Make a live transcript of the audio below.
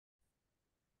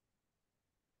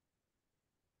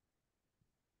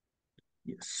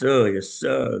Yes, sir. Yes,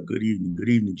 sir. Good evening. Good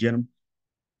evening, gentlemen.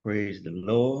 Praise the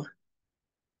Lord.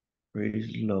 Praise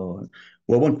the Lord.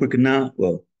 Well,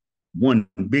 one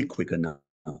big quick announcement.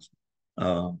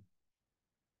 Um,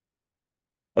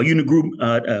 are you in the group?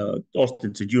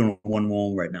 Austin said you're on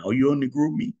one right now. Are you on the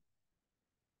group me?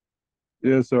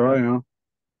 Yes, sir, I am.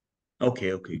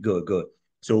 Okay, good, good.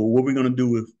 So what we're gonna do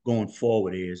with going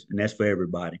forward is, and that's for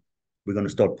everybody, we're gonna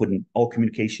start putting all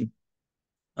communication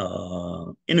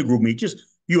in the group meet. Just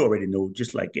you already know,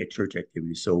 just like at church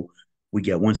activities. So we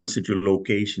got one central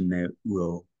location that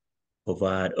will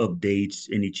provide updates,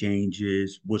 any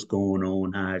changes, what's going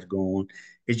on, how it's going.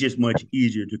 It's just much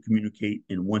easier to communicate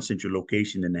in one central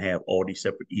location than to have all these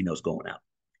separate emails going out.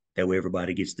 That way,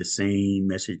 everybody gets the same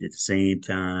message at the same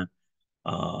time.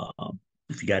 Uh,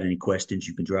 if you got any questions,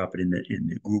 you can drop it in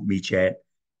the group me chat.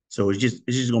 So it's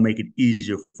just gonna make it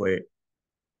easier for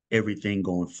everything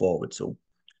going forward. So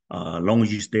as long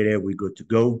as you stay there, we're good to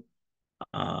go.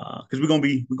 Because we're gonna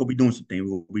be doing some things.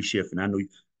 We'll be shifting. I know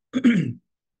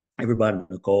everybody on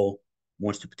the call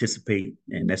wants to participate,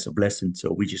 and that's a blessing.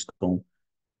 So we're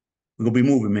gonna be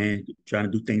moving, man.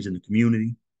 Trying to do things in the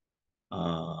community,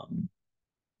 um,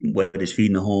 whether it's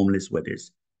feeding the homeless, whether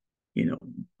it's you know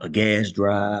a gas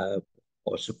drive,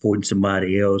 or supporting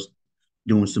somebody else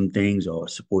doing some things, or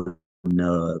supporting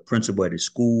the principal at the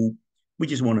school. We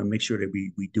just want to make sure that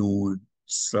we doing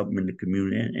something in the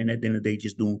community, and at the end of the day,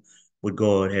 just doing what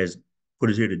God has put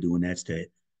us here to do, and that's to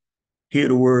hear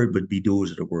the word, but be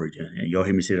doers of the word. Yeah. And y'all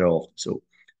hear me say that often. So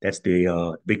that's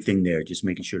the big thing there, just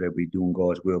making sure that we're doing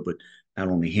God's will, but not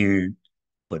only hearing,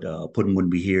 but putting what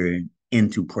we hearing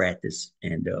into practice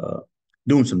and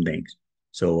doing some things.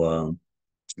 So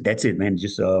that's it, man.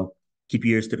 Just keep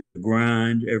your ears to the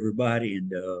grind, everybody,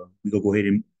 and we gonna go ahead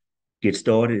and get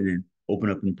started and open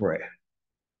up in prayer.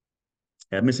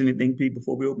 Have I missed anything, Pete,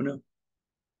 before we open up?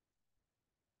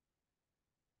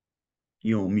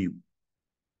 You on mute.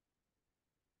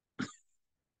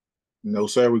 No,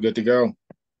 sir, we're good to go.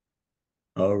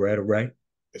 All right, all right.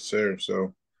 Yes, sir.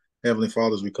 So, Heavenly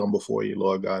Father, as we come before you,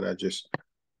 Lord God, I just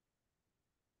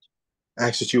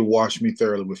ask that you wash me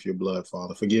thoroughly with your blood,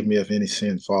 Father. Forgive me of any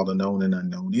sin, Father, known and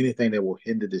unknown. Anything that will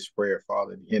hinder this prayer,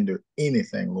 Father, hinder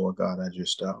anything, Lord God, I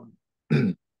just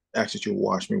ask that you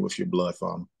wash me with your blood,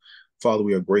 Father. Father,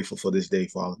 we are grateful for this day,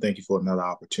 Father. Thank you for another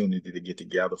opportunity to get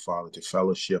together, Father, to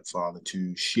fellowship, Father,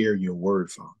 to share your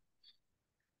word, Father.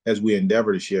 As we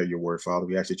endeavor to share your word, Father,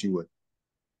 we ask that you would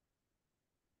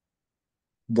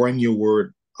bring your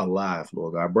word alive,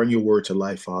 Lord God. Bring your word to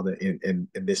life, Father, in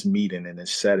this meeting, in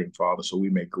this setting, Father, so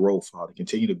we may grow, Father.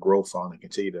 Continue to grow, Father.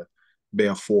 Continue to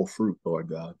bear forth fruit, Lord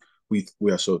God. We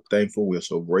are so thankful. We are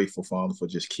so grateful, Father, for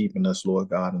just keeping us, Lord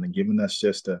God, and giving us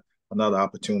just another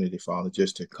opportunity, Father,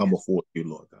 just to come before you,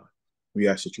 Lord God. We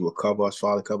ask that you will cover us,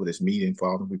 Father, cover this meeting,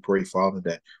 Father. We pray, Father,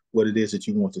 that what it is that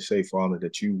you want to say, Father,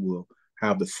 that you will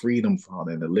have the freedom,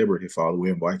 Father, and the liberty, Father. We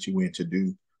invite you in to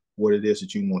do what it is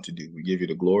that you want to do. We give you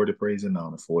the glory, the praise, and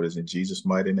honor for it. Is in Jesus'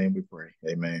 mighty name we pray.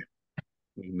 Amen.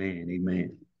 Amen,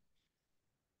 amen.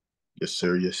 Yes,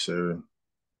 sir. Yes, sir.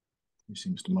 You see,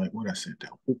 Mr. Mike, what I sent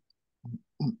down.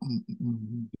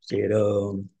 Said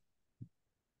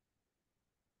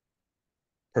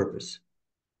purpose.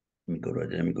 Let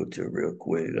me go to it real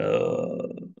quick.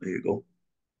 Here you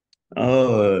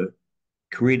go.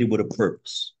 Created with a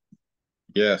purpose.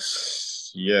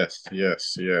 Yes, yes,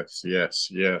 yes, yes, yes,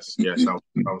 yes, yes.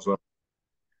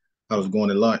 I was going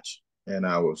to lunch and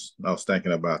I was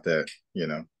thinking about that.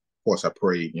 Of course, I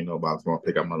prayed. About I was going to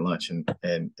pick up my lunch and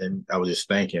I was just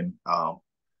thinking,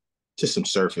 just some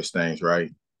surface things,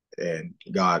 right? And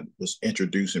God was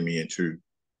introducing me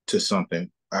to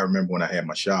something. I remember when I had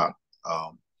my shop,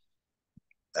 um,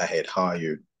 I had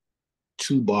hired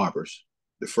two barbers.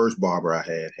 The first barber I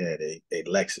had a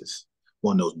Lexus,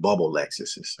 one of those bubble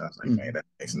Lexuses. I was like, man, Mhm.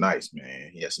 that's nice,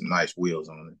 man. He has some nice wheels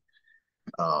on it.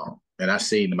 And I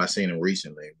seen him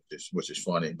recently, which is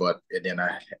funny. But and then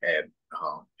I had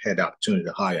the opportunity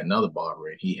to hire another barber,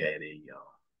 and he had a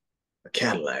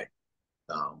Cadillac,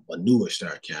 a newer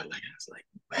style Cadillac. I was like,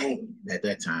 man, at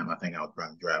that time, I think I was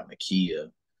probably driving a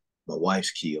Kia, my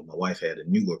wife's Kia. My wife had a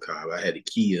newer car. I had a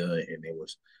Kia, and it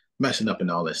was messing up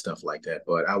and all that stuff like that.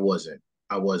 But I wasn't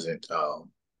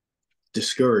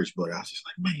discouraged, but I was just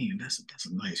like, man, that's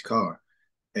a nice car.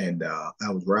 And I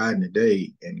was riding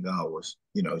today, and God was,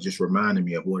 just reminding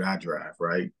me of what I drive,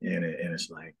 right? And it's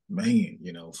like, man,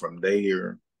 from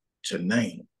there to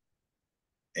now.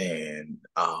 And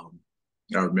I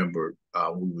remember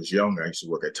when we was younger, I used to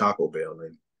work at Taco Bell,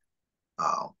 and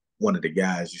uh, one of the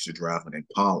guys used to drive an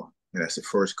Impala. And that's the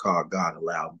first car God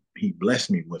allowed, he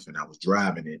blessed me with, and I was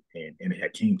driving it, and it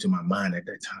had came to my mind at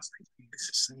that time. I was like, hey, this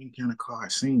is the same kind of car I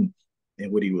seen.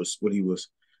 And what he was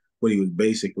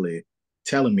basically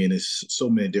telling me, and there's so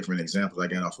many different examples. I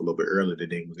got off a little bit earlier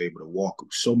today and was able to walk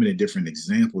so many different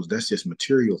examples. That's just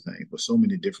material things, but so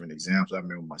many different examples. I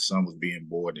remember my son was being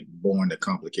born, the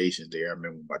complications there. I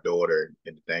remember my daughter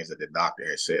and the things that the doctor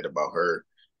had said about her.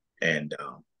 And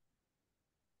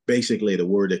basically the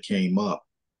word that came up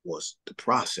was the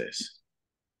process.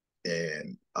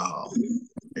 And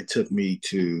it took me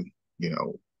to,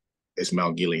 it's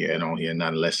Mount Gilead on here,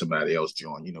 not unless somebody else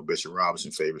joined. Bishop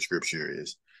Robinson's favorite scripture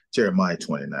is Jeremiah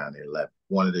 29:11.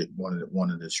 One of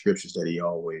the scriptures that he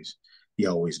always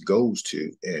goes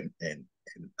to, and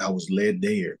I was led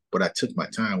there, but I took my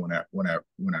time when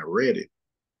I read it.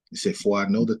 It said, "For I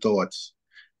know the thoughts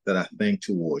that I think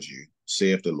towards you,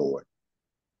 saith the Lord,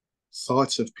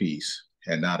 thoughts of peace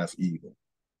and not of evil,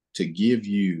 to give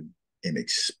you an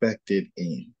expected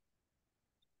end."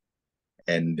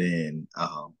 And then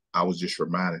I was just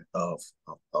reminded of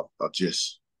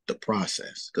just the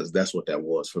process, because that's what that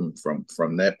was from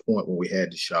that point when we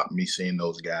had the shop, me seeing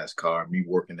those guys' car, me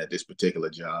working at this particular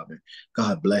job, and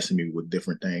God blessing me with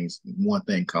different things. One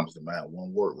thing comes to mind,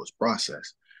 one word was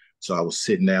process. So I was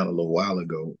sitting down a little while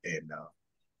ago, and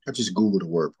I just Googled the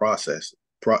word process.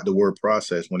 The word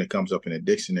process, when it comes up in a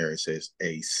dictionary, it says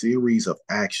a series of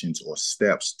actions or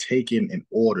steps taken in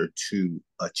order to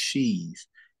achieve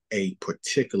a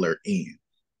particular end.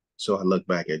 So I look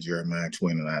back at Jeremiah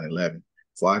 29:11.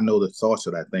 For I know the thoughts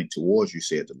that I think towards you,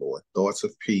 said the Lord, thoughts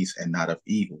of peace and not of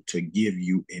evil, to give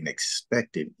you an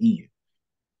expected end.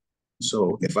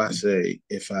 So if I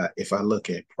look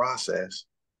at process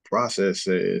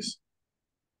says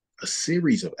a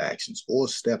series of actions or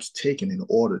steps taken in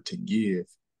order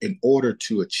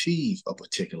to achieve a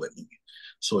particular end.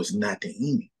 So it's not the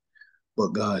end. But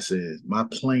God says, my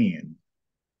plan,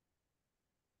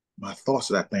 my thoughts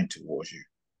that I think towards you,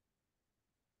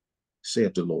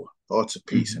 saith the Lord, thoughts of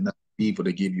peace and not evil,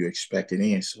 to give you expected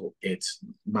end. So it's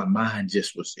my mind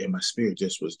just was, and my spirit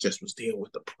just was there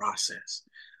with the process.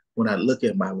 When I look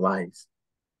at my life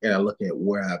and I look at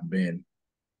where I've been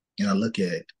and I look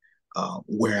at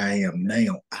where I am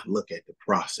now, I look at the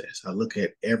process. I look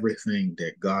at everything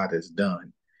that God has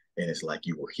done, and it's like,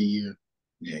 you were here,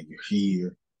 now you're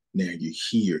here, now you're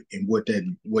here. And what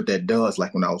that does,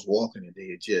 like when I was walking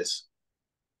today,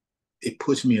 it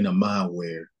puts me in a mind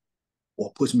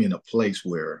or puts me in a place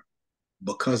where,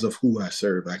 because of who I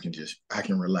serve, I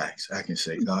can relax. I can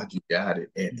say, God, you got it.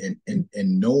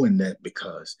 And knowing that,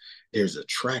 because there's a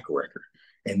track record,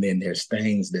 and then there's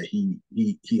things that he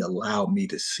allowed me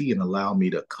to see and allowed me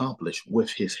to accomplish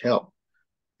with his help.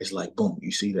 It's like, boom,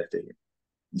 you see that there.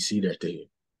 You see that there.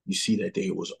 You see that there.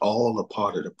 It was all a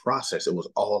part of the process. It was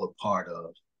all a part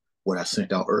of what I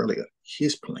sent out earlier,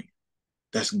 his plan.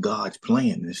 That's God's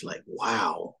plan. And it's like,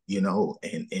 wow,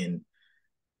 and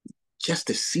just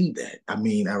to see that. I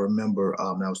mean, I remember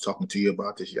I was talking to you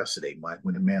about this yesterday, Mike,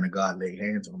 when the man of God laid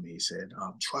hands on me. He said,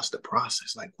 trust the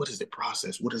process. Like, what is the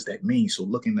process? What does that mean? So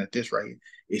looking at this right here,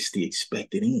 it's the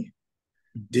expected end.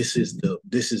 This is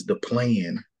the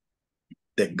plan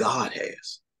that God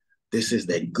has. This is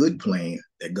that good plan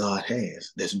that God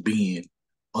has that's being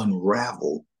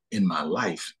unraveled in my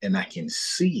life. And I can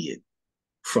see it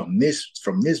from this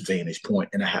vantage point,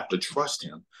 and I have to trust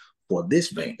him for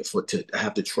this I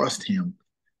have to trust him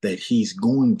that he's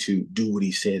going to do what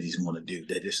he says he's going to do,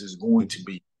 that this is going to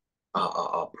be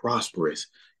prosperous.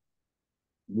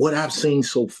 What I've seen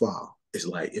so far is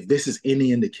like, if this is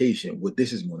any indication what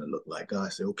this is going to look like,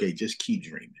 God said, okay, just keep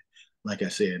dreaming. Like I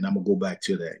said, and I'm gonna go back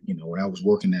to that, when I was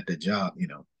working at the job,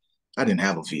 I didn't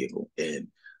have a vehicle, and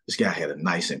this guy had a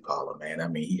nice Impala, man. I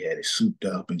mean, he had it souped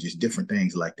up and just different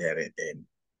things like that. And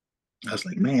I was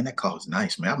like, man, that car's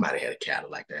nice, man. I might have had a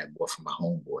Cadillac that I bought from my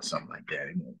homeboy or something like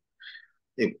that.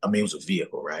 It was a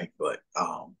vehicle, right? But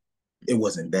it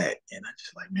wasn't that. And I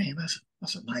just like, man,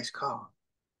 that's a nice car.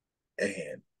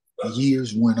 And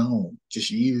years went on,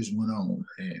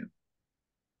 and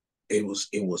it was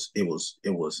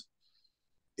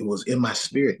in my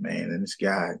spirit, man. And this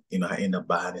guy, I ended up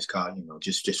buying this car,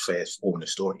 just fast forward the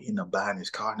story. I ended up buying this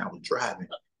car, and I was driving,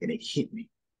 and it hit me.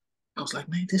 I was like,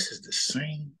 man, this is the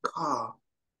same car,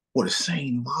 or the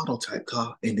same model type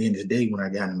car. And then today, when I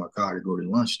got in my car to go to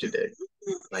lunch today,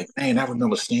 like, man, I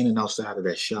remember standing outside of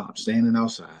that shop,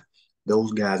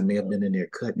 Those guys may have been in there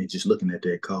cutting it, just looking at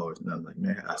their cars. And I'm like,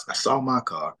 man, I saw my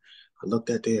car. I looked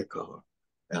at their car.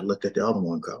 And I looked at the other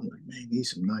one car. I'm like, man,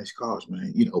 these some nice cars,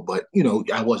 man. But,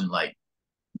 I wasn't like,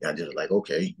 I just like,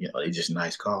 okay, they're just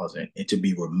nice cars. And to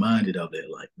be reminded of it,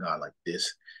 like, God, like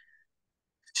this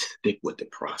stick with the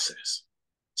process.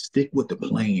 Stick with the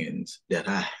plans that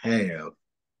I have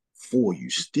for you.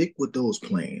 Stick with those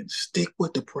plans. Stick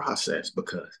with the process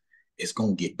because it's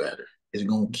gonna get better. It's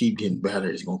gonna keep getting better.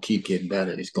 It's gonna keep getting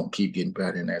better. It's gonna keep getting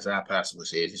better. And as our pastor would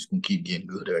say, it's gonna keep getting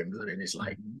gooder and gooder. And it's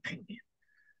like, man,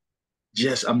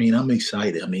 I mean, I'm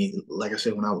excited. I mean, like I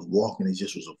said, when I was walking, it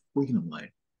just was a freedom.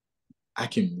 Like I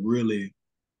can really,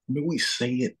 I mean, we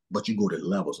say it, but you go to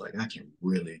levels like I can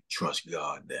really trust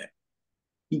God that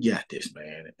He got this,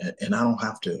 man, and I don't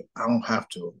have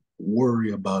to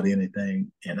worry about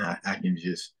anything, and I can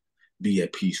just be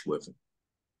at peace with Him.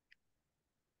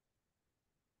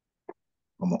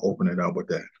 I'm gonna open it up with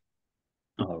that.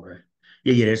 All right.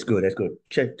 Yeah, yeah, that's good. That's good.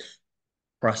 Check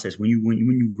process. When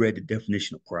you read the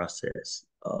definition of process,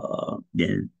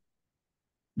 then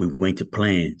we went to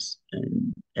plans,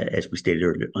 and as we stated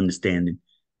earlier, understanding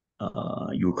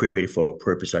you were created for a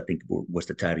purpose. I think was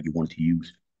the title you wanted to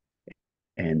use,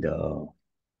 and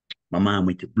my mind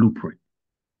went to blueprint,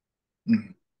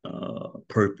 Mm.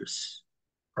 purpose,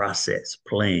 process,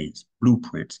 plans,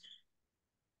 blueprints.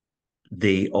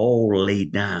 They all lay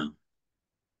down.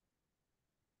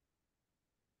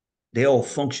 They all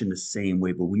function the same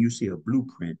way, but when you see a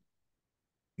blueprint,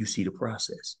 you see the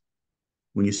process.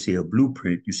 When you see a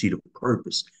blueprint, you see the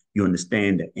purpose. You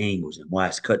understand the angles and why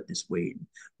it's cut this way, and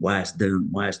why it's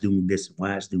doing this, and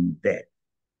why it's doing that.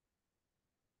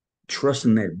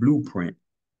 Trusting that blueprint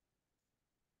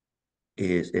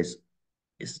is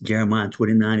Jeremiah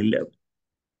 29:11.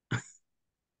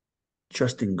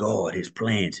 Trusting God, His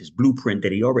plans, His blueprint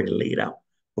that He already laid out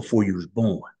before you was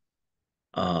born.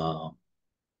 Uh,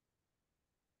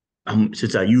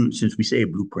 since we say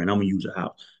blueprint, I'm gonna use a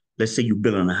house. Let's say you're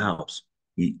building a house.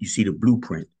 You see the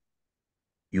blueprint.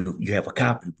 You have a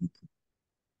copy of the blueprint.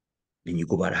 And you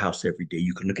go by the house every day.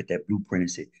 You can look at that blueprint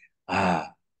and say,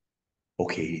 ah,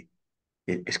 okay,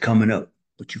 it's coming up.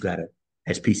 But you gotta,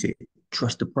 as P said,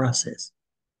 trust the process.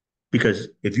 Because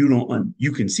if you don't,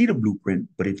 you can see the blueprint,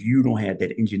 but if you don't have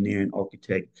that engineering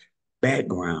architect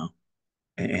background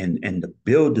and the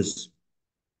builder's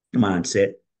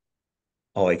mindset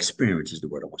or experience is the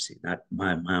word I want to say, not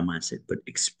my mindset, but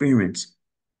experience.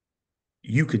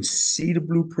 You can see the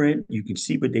blueprint, you can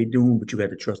see what they're doing, but you got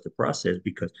to trust the process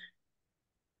because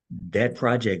that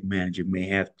project manager may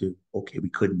have to, okay, we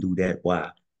couldn't do that.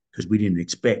 Why? Because we didn't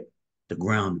expect the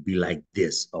ground to be like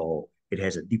this, or it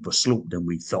has a deeper slope than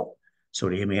we thought. So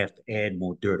they may have to add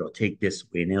more dirt or take this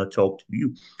away, and they'll talk to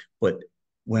you. But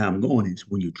where I'm going is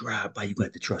when you drive by, you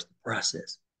got to trust the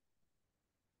process.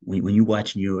 When you're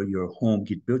watching your home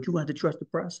get built, you got to trust the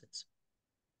process.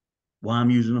 Why I'm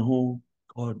using a home,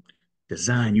 God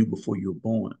designed you before you were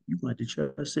born. You got to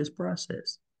trust His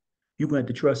process. You got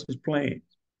to trust His plan.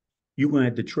 You're going to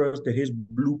have to trust that His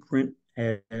blueprint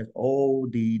has all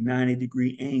the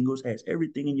 90-degree angles, has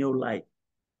everything in your life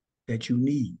that you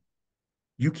need.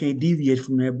 You can't deviate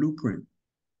from that blueprint.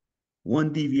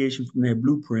 One deviation from that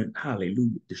blueprint,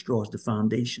 hallelujah, destroys the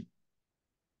foundation.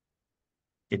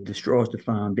 It destroys the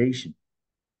foundation.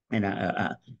 And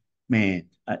man,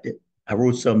 I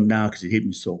wrote something down because it hit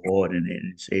me so hard, and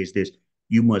it says this: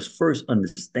 you must first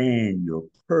understand your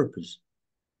purpose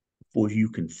before you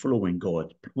can flow in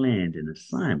God's plan and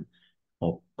assignment,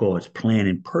 or God's plan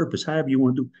and purpose, however you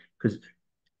want to do. Because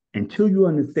until you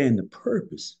understand the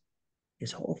purpose,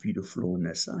 it's hard for you to flow in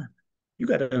that assignment. You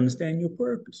got to understand your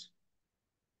purpose.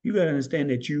 You got to understand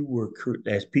that you were,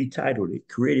 as Pete titled it,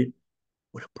 created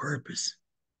with a purpose.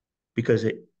 Because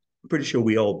I'm pretty sure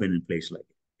we all been in a place like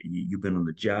it. You've been on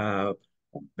a job,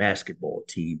 on a basketball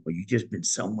team, or you just been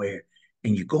somewhere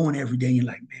and you're going every day and you're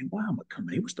like, man, why am I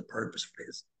coming here? What's the purpose for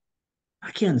this?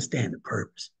 I can't understand the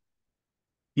purpose.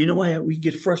 You know why we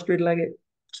get frustrated like it?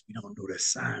 Because we don't know the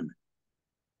assignment.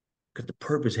 Because the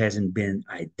purpose hasn't been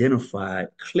identified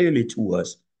clearly to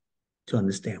us to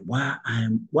understand why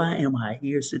am I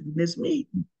here sitting in this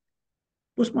meeting?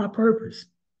 What's my purpose?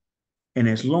 And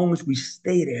as long as we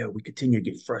stay there, we continue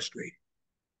to get frustrated.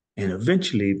 And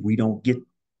eventually, if we don't get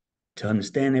to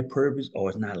understand that purpose or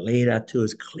it's not laid out to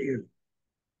us clearly,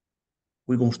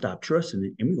 we're going to stop trusting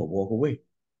it and we're going to walk away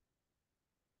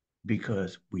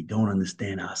because we don't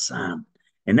understand our assignment.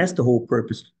 And that's the whole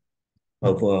purpose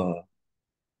of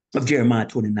Jeremiah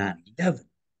 29:11.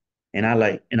 And and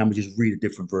I'm gonna just read a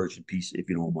different version piece if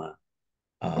you don't mind.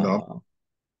 No.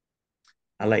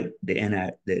 I like the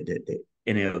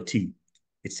NLT.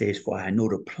 It says, "For I know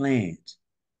the plans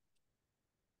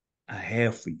I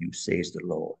have for you," says the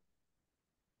Lord.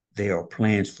 "They are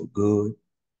plans for good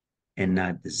and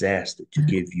not disaster, to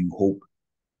give you hope,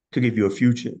 to give you a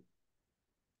future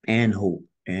and hope."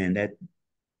 And that,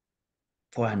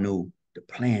 for I know the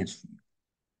plans for you.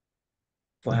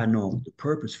 For I know the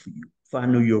purpose for you. For I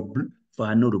know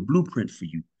the blueprint for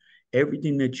you.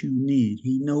 Everything that you need,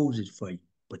 he knows it for you.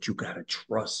 But you gotta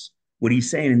trust. What he's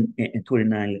saying in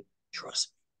 29,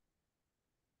 trust me.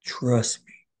 Trust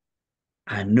me.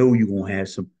 I know you're gonna have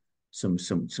some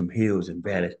hills and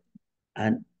valleys.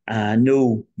 I I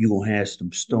know you're gonna have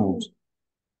some storms.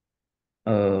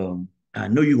 I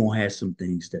know you're gonna have some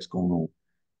things that's going on.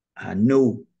 I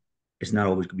know it's not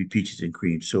always gonna be peaches and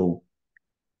cream. So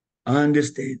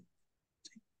understand.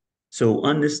 So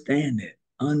understand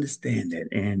that,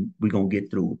 and we're gonna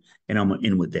get through it. And I'm gonna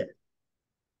end with that.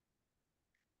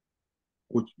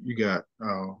 What you got?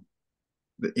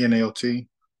 The NLT.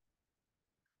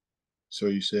 So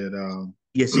you said,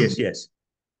 Yes, yes, yes.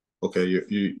 okay,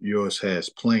 yours has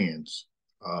plans.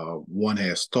 One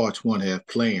has thoughts, one has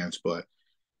plans, but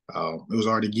it was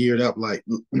already geared up like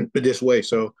this way.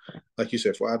 So, like you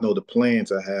said, for I know the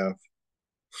plans I have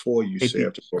for you, Hey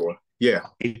said Pete, the Lord. Yeah,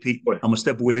 hey Pete, but I'm gonna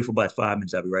step away for about 5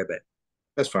 minutes. I'll be right back.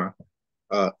 that's fine.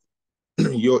 Uh,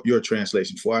 your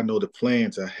translation. For I know the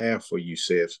plans I have for you,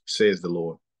 says the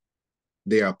Lord.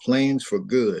 They are plans for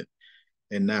good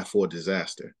and not for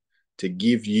disaster, to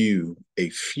give you a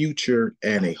future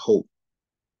and a hope.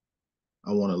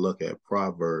 I want to look at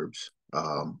Proverbs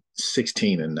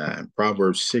 16 and 9.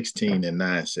 Proverbs 16 and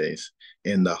 9 says,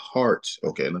 in the hearts,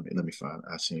 okay, let me find,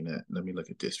 I seen that. Let me look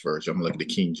at this version. I'm gonna look at the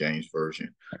King James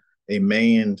version. A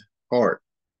man's heart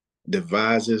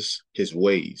devises his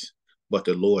ways, but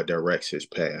the Lord directs his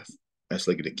path. Let's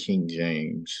look at the King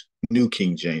James, New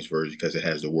King James version, because it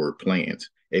has the word plans.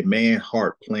 A man's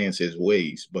heart plans his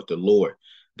ways, but the Lord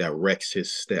directs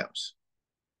his steps.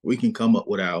 We can come up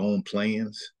with our own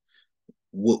plans,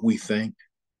 what we think,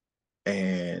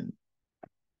 and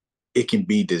it can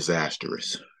be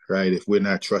disastrous, right? If we're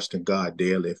not trusting God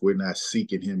daily, if we're not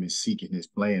seeking Him and seeking His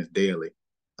plans daily,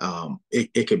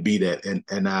 it could be that.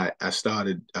 And I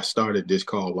started this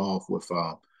call off with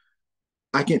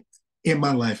I can in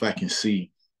my life I can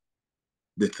see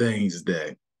the things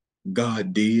that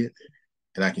God did,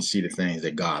 and I can see the things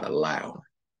that God allowed.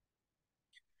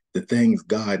 The things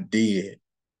God did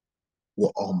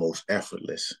were almost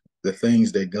effortless. The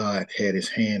things that God had His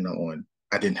hand on,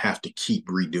 I didn't have to keep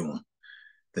redoing.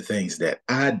 The things that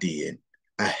I did,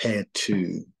 I had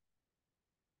to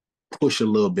push a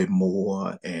little bit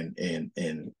more and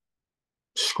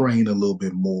strain a little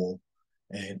bit more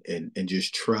and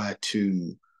just try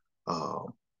to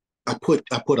I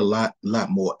put a lot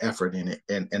more effort in it,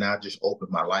 and I just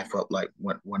opened my life up. Like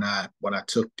when I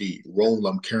took the role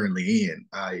I'm currently in,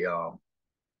 I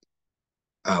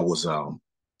was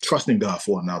trusting God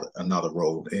for another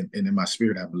role, and in my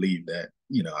spirit, I believe that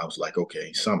I was like,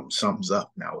 okay, something's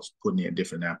up. And I was putting in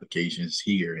different applications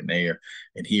here and there,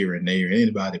 and here and there.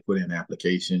 Anybody put in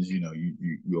applications,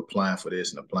 you applying for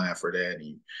this and applying for that,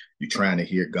 and you're trying to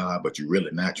hear God, but you're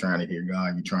really not trying to hear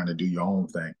God. You're trying to do your own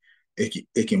thing.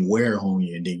 It can wear on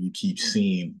you, and then you keep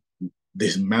seeing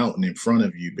this mountain in front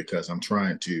of you because I'm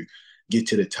trying to get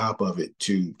to the top of it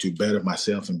to better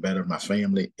myself and better my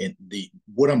family. And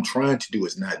what I'm trying to do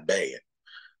is not bad,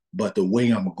 but the way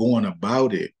I'm going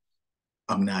about it,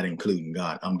 I'm not including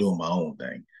God. I'm doing my own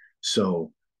thing.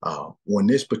 So when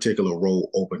this particular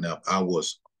role opened up, I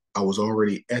was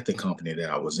already at the company that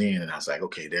I was in, and I was like,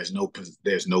 okay, there's no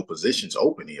positions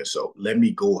open here, so let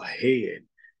me go ahead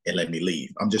and let me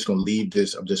leave. I'm just gonna leave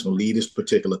this. I'm just gonna leave this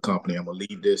particular company. I'm gonna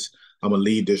leave this. I'm gonna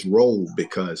leave this role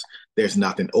because there's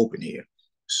nothing open here.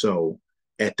 So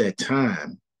at that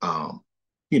time, I'm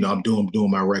doing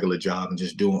my regular job and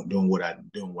just doing what I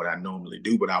normally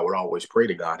do. But I would always pray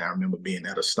to God. I remember being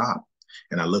at a stop,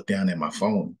 and I looked down at my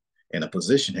phone, and a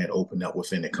position had opened up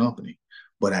within the company.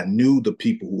 But I knew the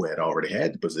people who had already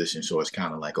had the position, so it's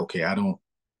kind of like, okay,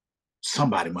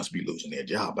 somebody must be losing their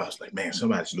job. I was like, man,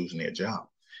 somebody's losing their job.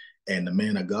 And the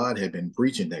man of God had been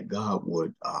preaching that God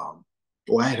would,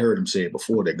 I had heard him say it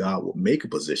before, that God would make a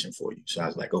position for you. So I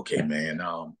was like, okay, man,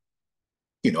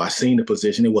 I seen the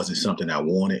position. It wasn't something I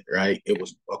wanted, right? It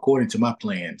was according to my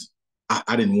plans.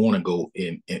 I didn't want to go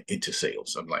into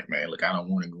sales. I'm like, man, look, I don't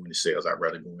want to go into sales. I'd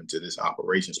rather go into this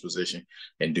operations position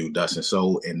and do dust and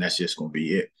so, and that's just going to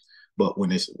be it. But when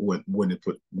this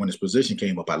position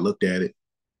came up, I looked at it.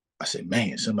 I said,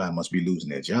 man, somebody must be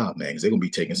losing their job, man, because they're gonna be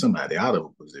taking somebody out of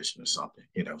a position or something,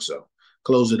 So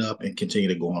close it up and continue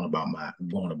to go on about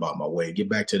my way. Get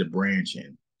back to the branch,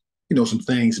 and some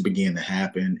things began to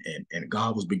happen, and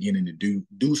God was beginning to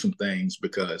do some things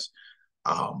because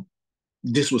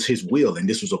this was His will and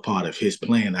this was a part of His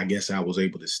plan. I guess I was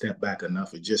able to step back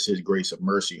enough of just His grace of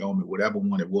mercy on me, whatever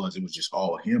one it was just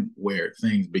all Him, where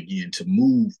things began to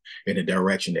move in the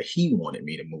direction that He wanted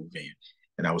me to move in.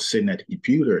 And I was sitting at the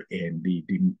computer, and the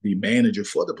manager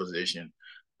for the position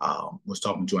was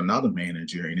talking to another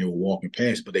manager, and they were walking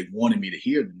past, but they wanted me to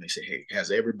hear them. They said, "Hey,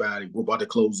 has everybody? We're about to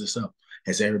close this up.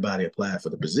 Has everybody applied for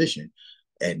the position?"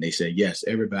 And they said, "Yes,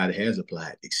 everybody has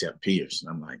applied except Pierce." And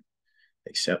I'm like,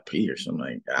 "Except Pierce?" I'm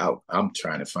like, I'm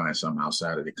trying to find something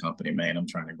outside of the company, man. I'm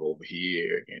trying to go over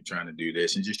here and trying to do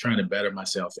this and just trying to better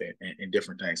myself and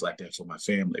different things like that for my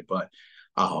family. But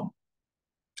um,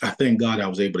 I thank God I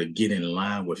was able to get in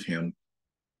line with him.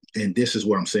 And this is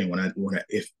what I'm saying,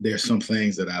 if there's some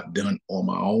things that I've done on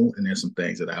my own, and there's some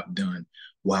things that I've done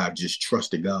where I've just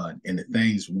trusted God. And the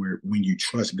things where when you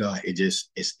trust God, it's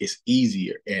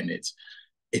easier, and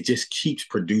it just keeps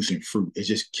producing fruit. It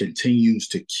just continues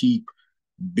to keep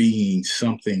being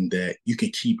something that you can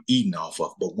keep eating off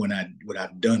of. But when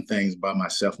I've done things by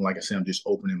myself, and like I said, I'm just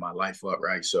opening my life up,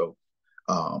 right? So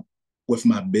um, with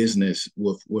my business,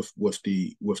 with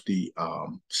the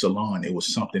salon, it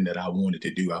was something that I wanted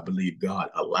to do. I believe God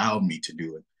allowed me to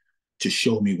do it to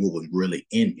show me what was really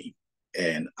in me.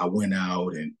 And I went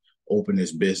out and opened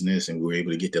this business, and we were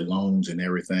able to get the loans and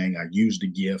everything. I used the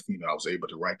gift, I was able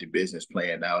to write the business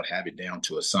plan out, have it down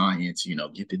to a science,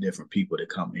 get the different people to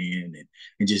come in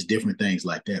and just different things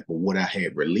like that. But what I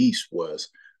had released was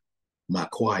my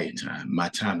quiet time, my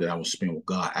time that I was spending with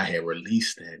God. I had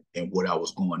released that, and what I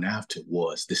was going after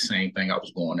was the same thing I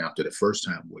was going after the first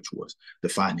time, which was the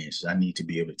finances. I need to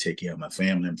be able to take care of my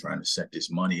family. I'm trying to set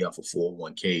this money up for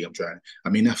 401k.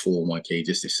 Not 401k,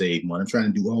 just to save money. I'm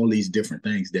trying to do all these different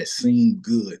things that seem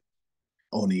good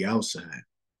on the outside,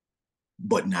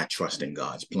 but not trusting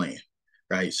God's plan.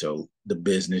 Right. So the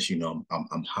business,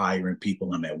 I'm hiring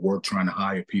people. I'm at work trying to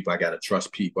hire people. I got to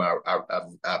trust people.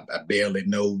 I barely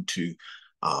know to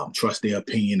trust their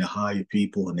opinion to hire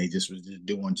people. And they just was just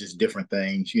doing just different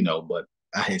things, but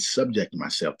I had subjected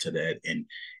myself to that.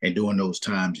 And during those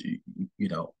times,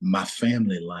 my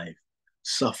family life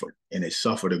suffered, and it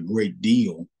suffered a great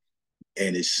deal.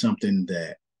 And it's something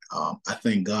that I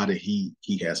thank God that He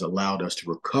has allowed us to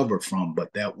recover from.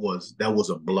 But that was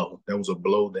a blow. That was a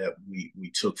blow that we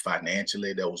took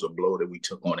financially. That was a blow that we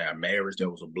took on our marriage. That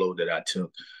was a blow that I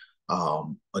took,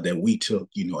 that we took,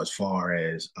 as far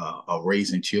as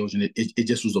raising children. It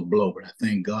just was a blow. But I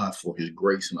thank God for His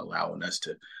grace and allowing us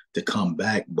to come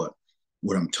back. But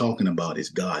what I'm talking about is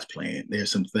God's plan. There's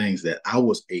some things that I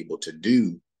was able to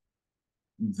do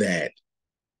that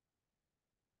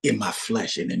in my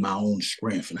flesh and in my own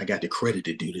strength. And I got the credit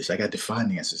to do this. I got the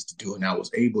finances to do it. And I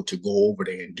was able to go over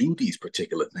there and do these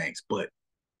particular things, but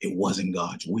it wasn't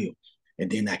God's will. And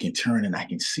then I can turn and I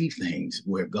can see things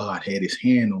where God had His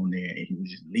hand on there, and He was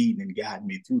just leading and guiding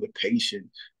me through the patience,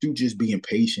 through just being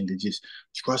patient and just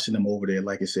trusting Him over there.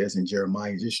 Like it says in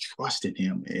Jeremiah, just trusting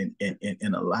Him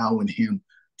and allowing Him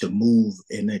to move.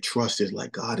 And that trust is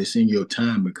like, God, it's in your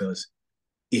time, because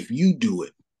if you do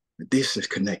it, this is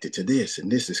connected to this,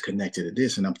 and this is connected to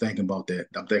this. And I'm thinking about that.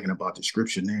 I'm thinking about the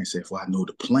scripture there and say, "For I know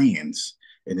the plans,"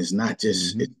 and it's not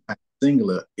just it's not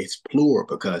singular, it's plural,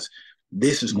 because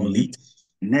this is going to lead to,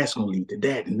 and that's going to lead to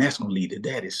that, and that's going to lead to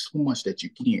that. It's so much that you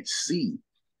can't see.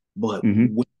 But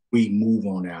when we move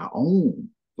on our own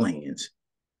plans,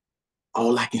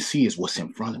 all I can see is what's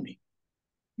in front of me.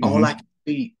 All I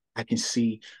can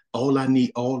see, all I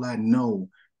need, all I know.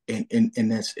 And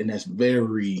that's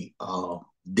very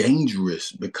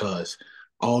dangerous, because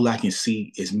all I can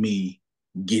see is me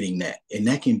getting that. And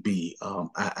that can be,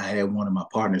 I had one of my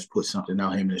partners put something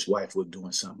out. Him and his wife were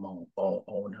doing something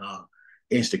on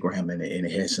Instagram, and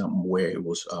it had something where it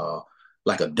was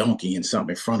like a donkey and something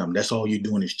in front of them. That's all you're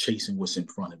doing is chasing what's in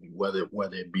front of you, whether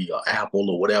it be an apple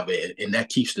or whatever, and that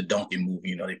keeps the donkey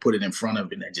moving. They put it in front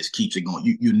of it, and that just keeps it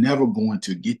going. You're never going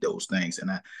to get those things. And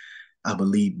I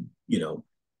believe,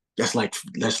 that's like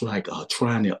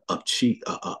trying to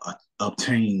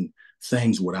obtain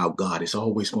things without God. It's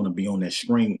always going to be on that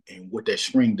string, and what that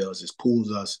string does is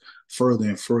pulls us further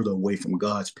and further away from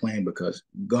God's plan, because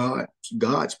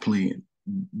God's plan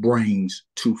brings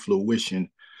to fruition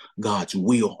God's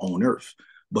will on earth.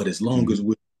 But as long as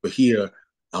we're here,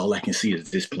 all I can see is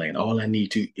this plan. All I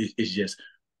need to is just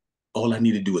all I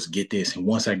need to do is get this. And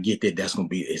once I get that, that's going to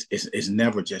be, it's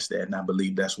never just that. And I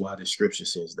believe that's why the scripture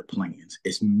says the plans.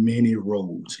 It's many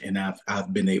roads. And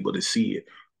I've been able to see it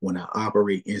when I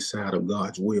operate inside of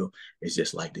God's will. It's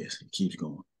just like this. It keeps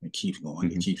going. It keeps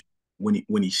going. It keeps,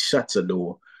 when he shuts a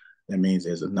door, that means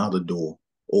there's another door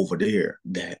over there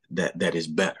that is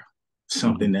better.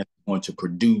 Something that's going to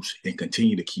produce and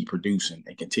continue to keep producing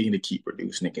and continue to keep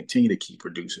producing and continue to keep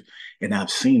producing. And I've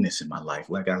seen this in my life.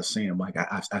 Like I was saying, Mike,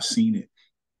 I've seen it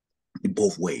in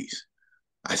both ways.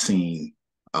 I've seen,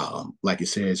 like it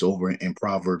says over in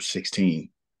Proverbs 16,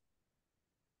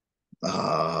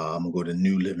 I'm gonna go to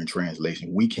New Living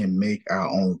Translation. We can make our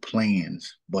own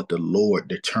plans, but the Lord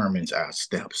determines our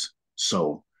steps.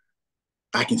 So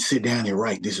I can sit down and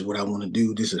write, this is what I want to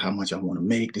do, this is how much I want to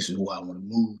make, this is where I want to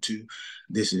move to,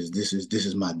 this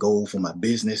is my goal for my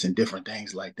business and different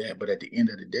things like that. But at the end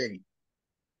of the day,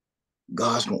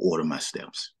 God's gonna order my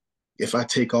steps. If I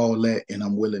take all that and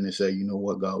I'm willing to say, you know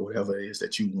what, God, whatever it is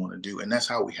that you want to do, and that's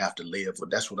how we have to live. But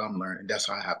that's what I'm learning. That's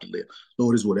how I have to live.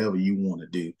 Lord, is whatever you want to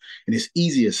do, and it's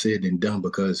easier said than done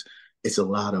because it's a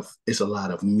lot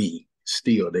of me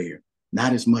still there.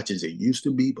 Not as much as it used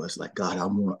to be, but it's like God,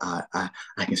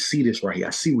 I can see this right here.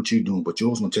 I see what you're doing, but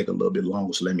yours gonna take a little bit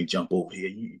longer. So let me jump over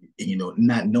here.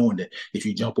 Not knowing that if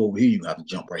you jump over here, you have to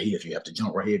jump right here. If you have to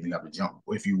jump right here, you have to jump.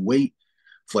 If you wait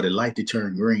for the light to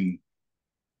turn green,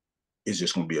 it's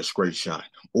just going to be a straight shot.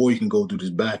 Or you can go through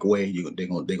this back way. They're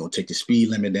gonna take the speed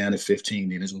limit down to 15.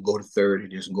 Then it's gonna go to 30.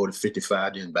 Then it's gonna go to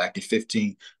 55. Then back to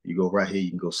 15. You go right here. You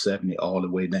can go 70 all the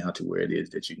way down to where it is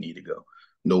that you need to go.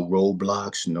 No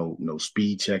roadblocks. No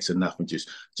speed checks or nothing. Just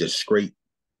straight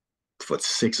for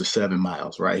 6 or 7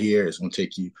 miles. Right here, it's gonna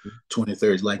take you 20,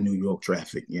 30, like New York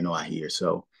traffic. I hear.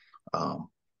 So, um,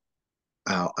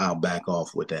 I'll back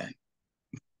off with that.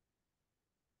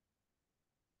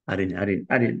 I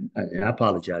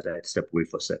apologize. I had to step away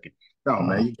for a second. No, Uh,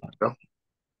 man.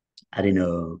 I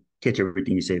didn't catch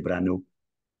everything you said, but I know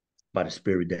by the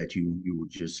spirit that you were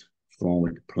just flowing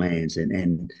with the plans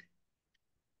and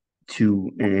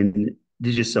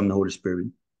this is just something the Holy Spirit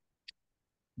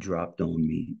dropped on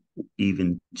me,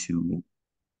 even to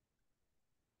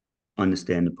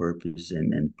understand the purpose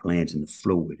and plans and the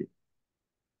flow with it.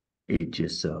 It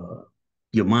just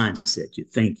your mindset, your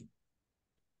thinking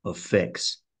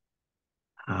affects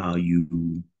how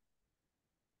you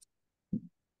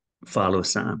follow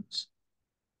assignments,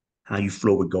 how you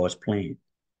flow with God's plan.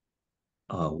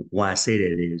 Why I say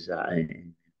that is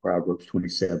in Proverbs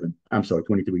 27, I'm sorry,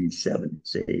 23:7, it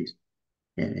says,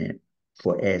 and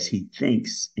for as he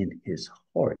thinks in his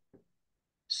heart,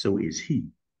 so is he.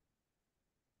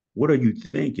 What are you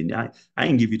thinking? I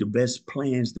can give you the best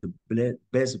plans, the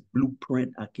best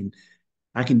blueprint. I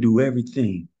can do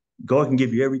everything. God can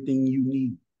give you everything you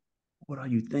need. What are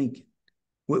you thinking?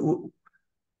 What,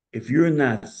 if you're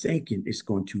not thinking it's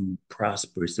going to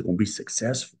prosper, it's going to be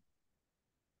successful,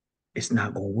 it's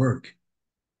not going to work.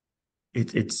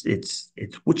 It's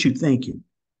what you're thinking.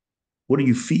 What are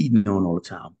you feeding on all the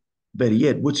time? Better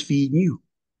yet, what's feeding you?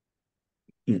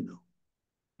 You know,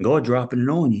 God dropping it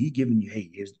on you. He giving you, hey,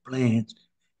 here's the plans,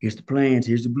 here's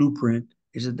the blueprint,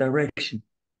 here's the direction.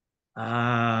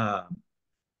 I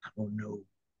don't know.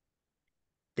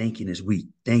 Thinking is weak.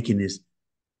 Thinking is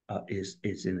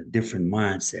in a different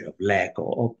mindset of lack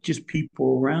or just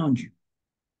people around you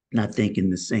not thinking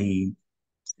the same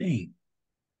thing.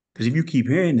 Because if you keep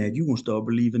hearing that, you're gonna start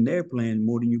believing their plan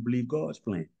more than you believe God's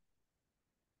plan.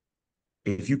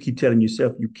 If you keep telling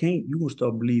yourself you can't, you're gonna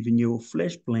start believing your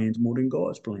flesh plans more than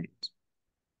God's plans.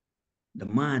 The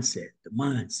mindset, the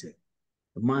mindset,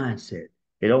 the mindset.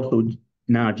 It also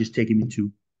now just taking me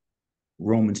to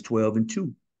Romans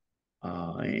 12:2.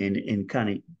 And kind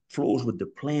of flows with the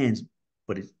plans,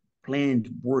 but it's plans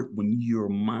work when your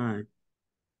mind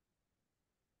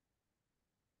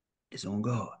is on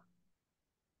God.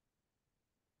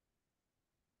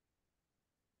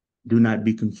 Do not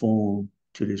be conformed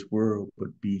to this world,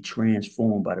 but be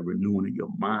transformed by the renewing of your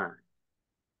mind.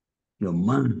 Your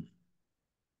mind.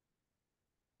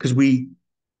 Because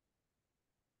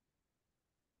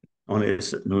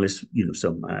unless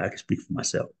something I can speak for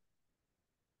myself.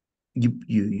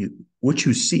 What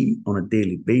you see on a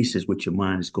daily basis, what your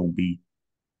mind is going to be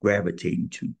gravitating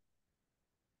to.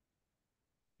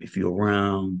 If you're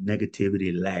around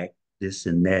negativity, lack, this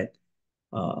and that,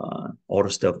 all the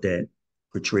stuff that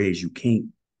portrays you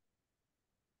can't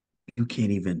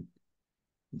even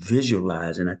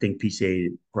visualize. And I think P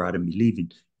said prior to me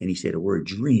leaving, and he said the word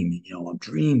dreaming. I'm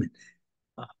dreaming.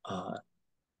 Uh, uh,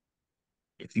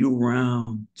 if you're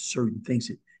around certain things,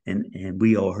 and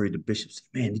we all heard the bishop say,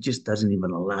 man, it just doesn't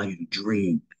even allow you to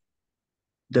dream.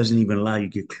 Doesn't even allow you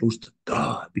to get close to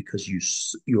God because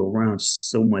you're around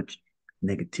so much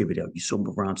negativity. You're so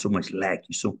around so much lack.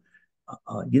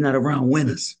 You're not around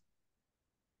winners.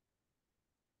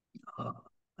 Uh,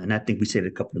 and I think we said it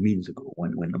a couple of meetings ago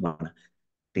when I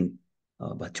think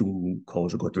about 2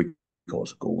 calls ago, 3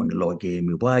 calls ago, when the Lord gave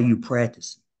me, why are you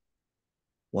practicing?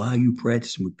 Why are you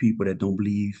practicing with people that don't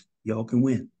believe y'all can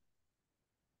win?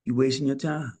 You're wasting your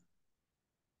time.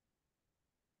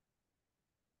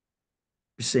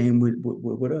 The same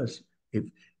with us. If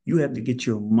you have to get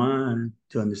your mind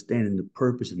to understanding the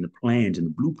purpose and the plans and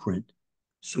the blueprint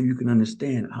so you can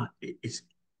understand it's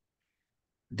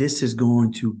This is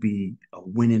going to be a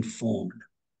winning formula.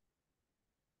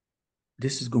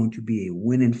 This is going to be a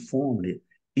winning formula.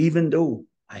 Even though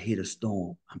I hit a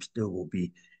storm, I'm still going to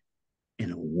be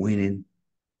in a winning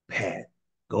path.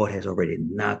 God has already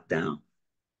knocked down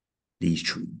these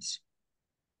trees.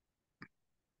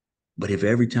 But if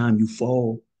every time you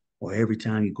fall or every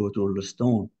time you go through a little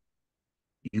storm,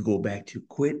 you go back to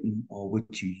quitting or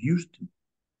what you used to,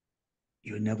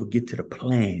 you'll never get to the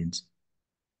plans,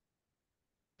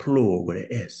 plural with an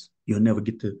S. You'll never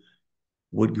get to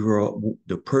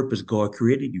the purpose God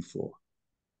created you for.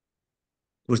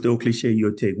 What's the old cliche?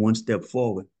 You'll take one step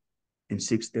forward and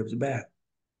 6 steps back.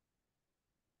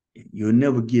 You'll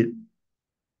never get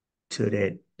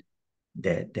to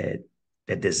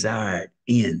that desired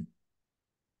end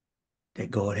that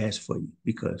God has for you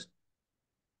because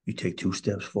you take 2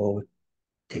 steps forward,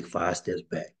 take 5 steps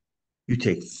back. You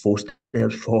take 4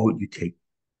 steps forward, you take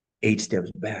 8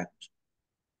 steps back.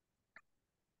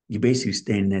 You basically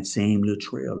stay in that same little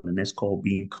trail, and that's called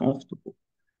being comfortable.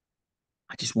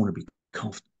 I just want to be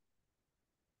comfortable.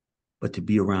 But to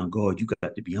be around God, you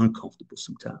got to be uncomfortable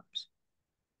sometimes.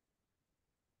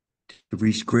 To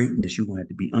reach greatness, you're going to have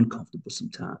to be uncomfortable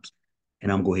sometimes.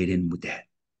 And I'm going to end with that.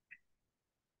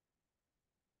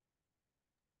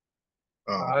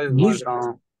 I just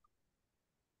want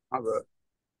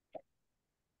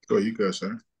Go, you go,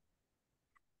 sir.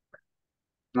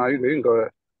 no, you can go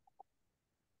ahead.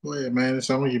 Go ahead, man. It's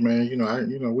on you, man.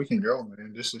 We can go,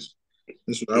 man. This is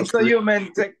what I was. So you,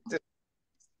 man,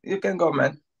 you can go,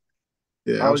 man.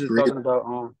 Yeah, I was just talking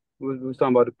about we was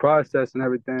talking about the process and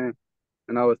everything,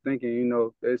 and I was thinking,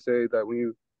 they say that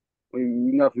when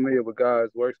you're not familiar with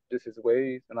God's works, just His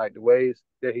ways, and like the ways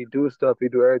that He do stuff, He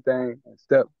do everything in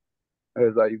step.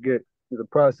 It's like you get the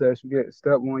process, you get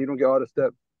step one, you don't get all the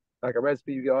steps like a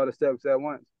recipe, you get all the steps at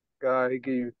once. God, He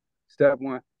give you step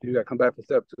one, you gotta come back for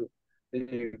step two. Then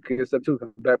you get step two,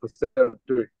 come back for step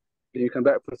three. Then you come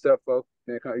back for step four.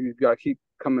 Then you gotta keep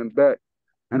coming back.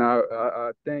 And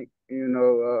I think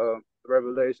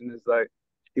Revelation is like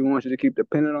He wants you to keep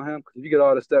dependent on Him because if you get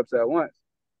all the steps at once,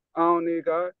 I don't need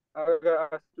God. I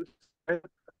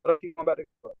keep going back to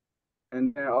God.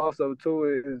 And then also too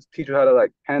is teach you how to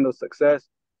like handle success.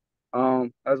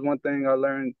 That's one thing I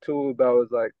learned too about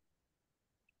is like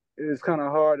it's kind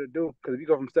of hard to do because if you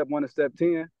go from step one to step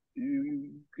 10,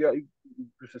 you're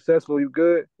successful, you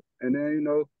good, and then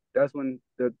that's when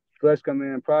the flesh come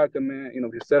in, pride come in.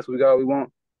 Be successful, we got what we want.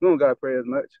 We don't gotta pray as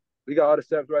much. We got all the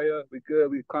steps right here. We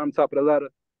good. We climb top of the ladder.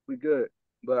 We good.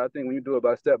 But I think when you do it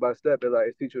by step,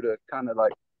 it teach you to kind of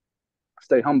like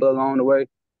stay humble along the way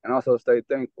and also stay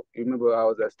thankful. You remember I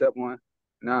was at step one,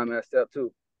 now I'm at step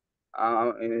two.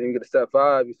 And then you get to step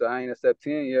five, you say I ain't at step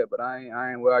 10 yet, but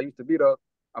I ain't where I used to be though.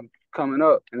 I'm coming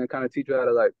up, and then kind of teach you how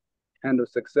to like handle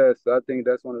success. So I think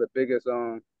that's one of the biggest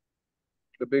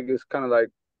kind of like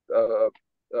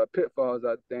pitfalls.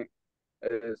 I think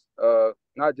is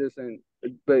not just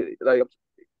but like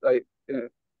I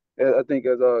think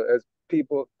as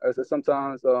people as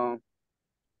sometimes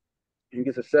you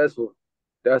get successful,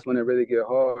 that's when it really get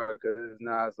hard because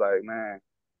now it's like, man,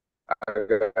 I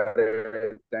got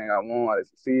everything I want. I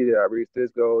succeeded. I reached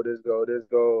this goal, this goal, this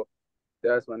goal.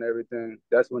 That's when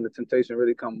the temptation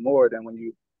really come more than when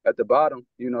you at the bottom.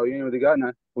 You ain't really got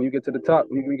nothing. When you get to the top,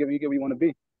 you get where you want to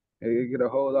be. It get a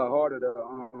whole lot harder to,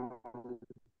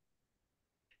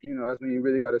 that's when you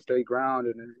really got to stay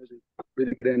grounded and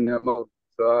really get in there mode.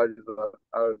 So I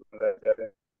was let that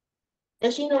in.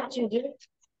 Does she know what you do?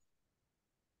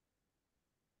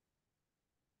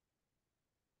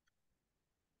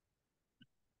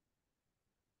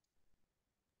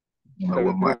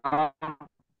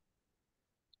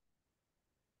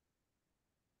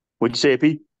 What'd you say,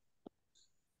 P?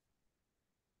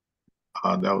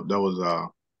 That was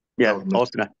Yeah, that was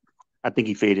Austin. I think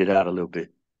he faded out a little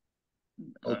bit.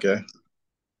 Okay.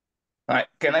 All right,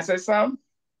 can I say something?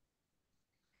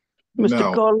 Mr.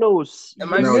 No. Carlos.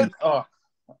 Am I good? Oh, all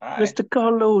right. Mr.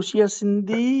 Carlos, yes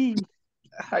indeed.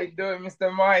 How you doing,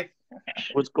 Mr. Mike?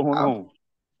 What's going on?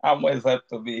 I'm always happy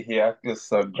to be here. I feel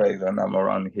so great when I'm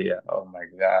around here. Oh my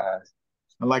gosh.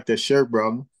 I like that shirt,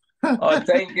 brother. Oh,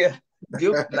 thank you.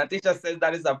 Natisha says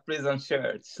that is a prison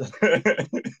shirt.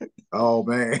 Oh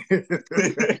man.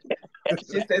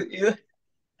 She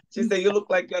said you look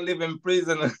like you live in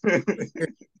prison.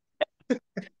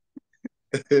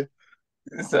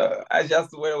 So I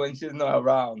just wear when she's not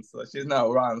around. So she's not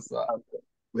around. So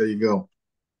There you go.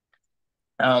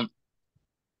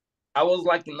 I was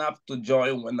lucky enough to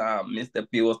join when Mr.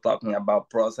 P was talking about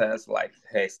process, like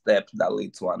hey, steps that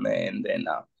lead to an end, and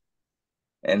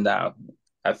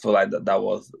I feel like that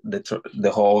was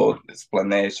the whole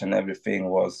explanation. Everything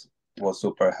was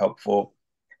super helpful,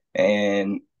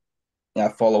 and I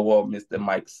follow what Mr.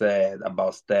 Mike said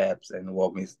about steps and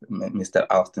what Mr.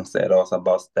 Austin said also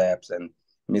about steps, and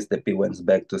Mr. P went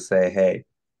back to say, hey,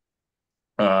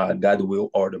 God will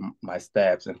order my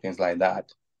steps and things like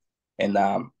that. And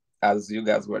as you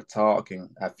guys were talking,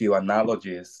 a few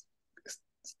analogies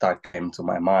start came to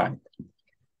my mind,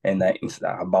 and it's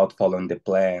about following the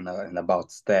plan and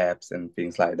about steps and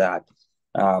things like that.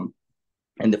 And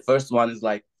the first one is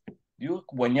like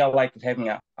when you're like having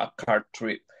a car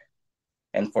trip,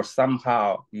 and for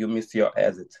somehow you miss your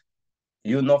exit,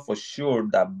 you know for sure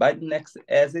that by the next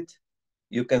exit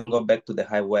you can go back to the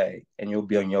highway and you'll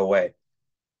be on your way,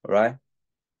 right?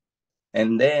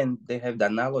 And then they have the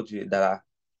analogy that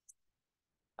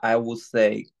I would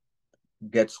say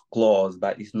gets close,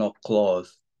 but it's not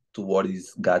close to what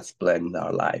is God's plan in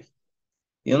our life.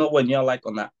 You know, when you're like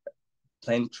on a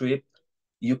plane trip,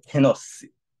 you cannot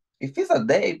see. If it's a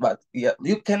day, but yeah,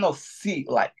 you cannot see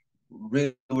like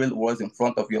real words in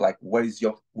front of you. Like where is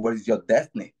your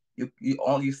destiny? You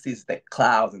only see the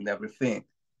clouds and everything,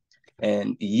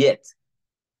 and yet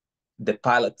the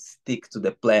pilot stick to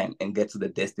the plan and get to the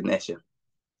destination.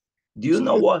 Do you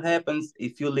know what happens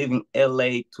if you live in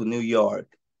LA to New York,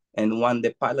 and when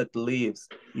the pilot leaves,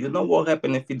 you know what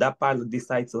happens if that pilot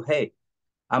decides to, hey,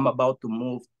 I'm about to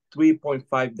move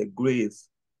 3.5 degrees.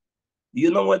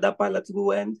 You know where that pilot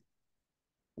will end?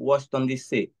 Washington,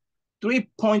 D.C.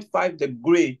 3.5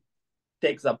 degree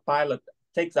takes a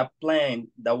plane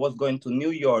that was going to New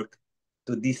York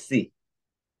to D.C.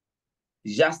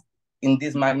 Just in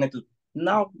this magnitude.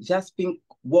 Now, just think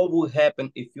what will happen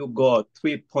if you go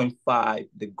 3.5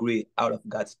 degree out of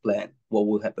God's plan. What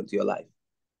will happen to your life?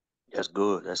 That's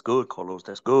good. That's good, Carlos.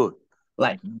 That's good.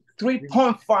 Like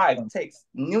 3.5 takes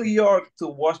New York to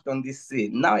Washington, D.C.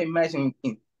 Now imagine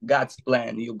in God's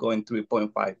plan, you're going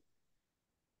 3.5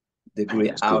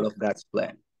 degree out of God's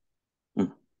plan.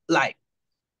 Like,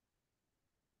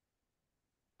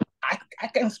 I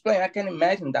can explain, I can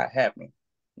imagine that happening,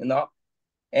 you know?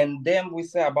 And then we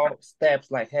say about steps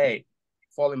like, hey,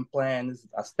 following plans,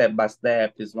 a step by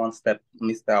step is one step.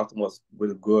 Mr. Alton was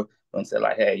really good when say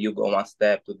like, hey, you go one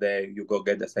step today, you go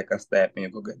get the second step, and you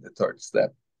go get the third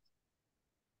step.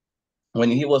 When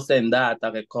he was saying that, I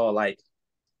recall like,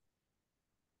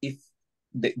 if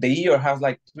the year has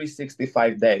like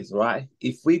 365 days, right?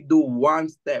 If we do one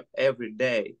step every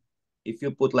day, if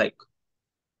you put like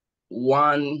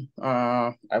one,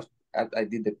 I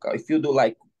did if you do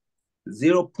like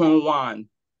 0.1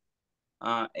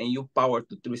 and you power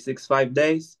to 365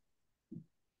 days,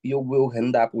 you will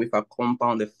end up with a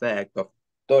compound effect of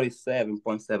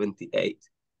 37.78.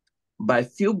 But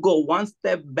if you go one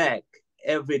step back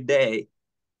every day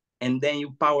and then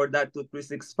you power that to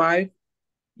 365,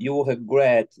 you will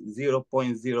regret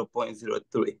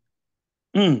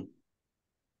 0.0.03.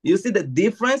 You see the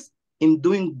difference in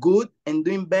doing good and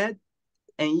doing bad?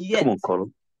 And yet,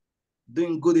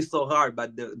 doing good is so hard,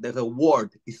 but the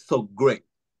reward is so great.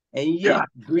 And yet,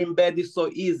 doing bad is so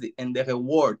easy, and the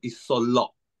reward is so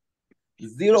low.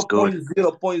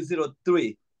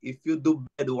 0.0.03 if you do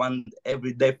bad one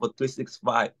every day for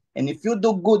 365. And if you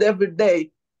do good every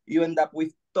day, you end up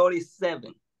with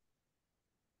 37.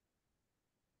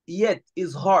 Yet,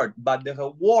 it's hard, but the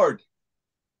reward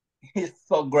is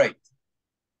so great.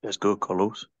 That's good,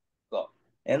 Carlos. So,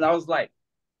 and I was like,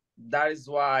 that is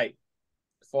why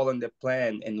following the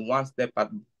plan and one step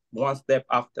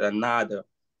after another,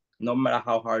 no matter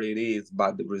how hard it is,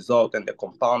 but the result and the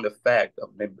compound effect of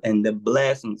and the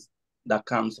blessings that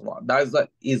comes from that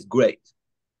is great.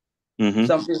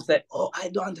 Some people say, "Oh, I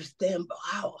don't understand, but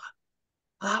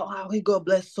how he got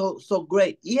blessed so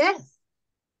great?" Yes,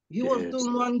 he was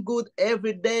doing one good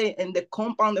every day, and the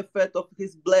compound effect of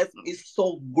his blessing is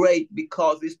so great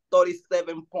because it's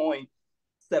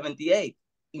 37.78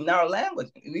 in our language.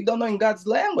 We don't know in God's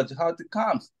language how it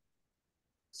comes.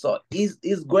 So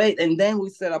it's great. And then we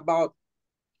said about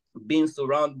being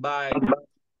surrounded by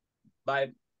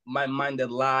my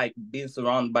minded light, being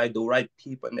surrounded by the right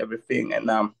people and everything. And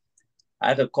I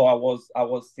recall I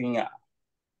was seeing a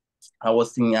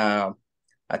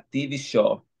TV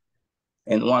show,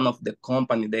 and one of the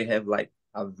company they have like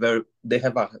a very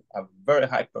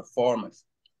high performance.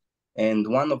 And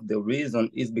one of the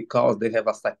reasons is because they have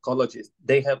a psychologist.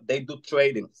 They do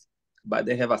tradings, but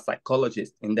they have a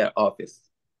psychologist in their office.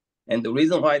 And the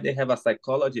reason why they have a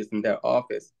psychologist in their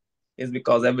office is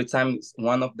because every time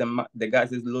one of them, the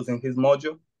guys is losing his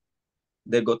mojo,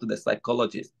 they go to the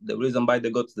psychologist. The reason why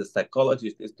they go to the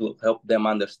psychologist is to help them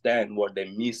understand what they're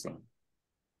missing.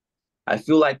 I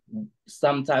feel like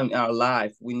sometime in our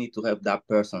life we need to have that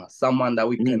person, someone that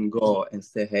we can go and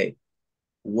say, hey,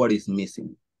 what is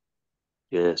missing?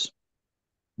 Yes.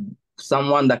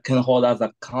 Someone that can hold us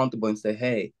accountable and say,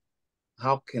 hey,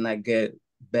 how can I get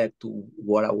back to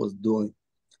what I was doing?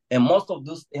 And most of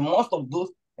those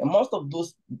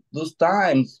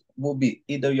times will be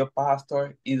either your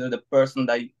pastor, either the person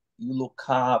that you look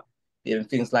up, and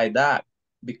things like that,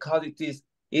 because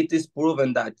it is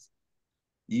proven that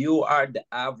you are the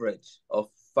average of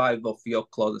 5 of your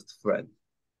closest friends.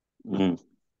 Mm.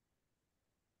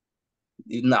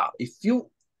 Now, if you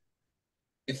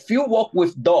walk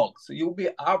with dogs, you'll be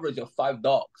average of 5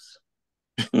 dogs.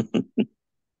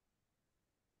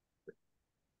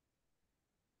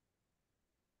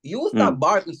 You will start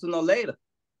barking sooner or later.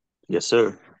 Yes,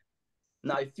 sir.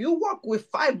 Now, if you walk with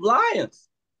 5 lions,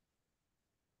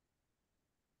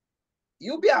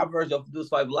 you'll be average of those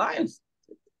 5 lions.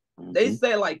 They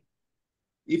say, like,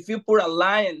 if you put a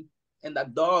lion and a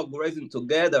dog raising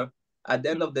together, at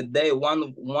the end of the day,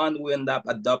 one will end up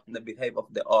adopting the behavior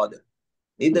of the other.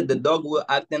 Either the dog will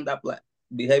end up like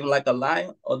behaving like a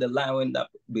lion, or the lion will end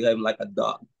up behaving like a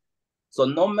dog. So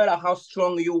no matter how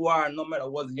strong you are, no matter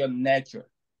what's your nature,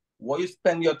 where you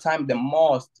spend your time the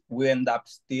most will end up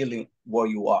stealing where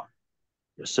you are.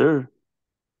 Yes, sir.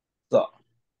 So,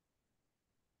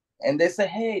 and they say,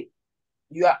 hey,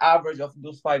 you are average of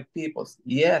those 5 people.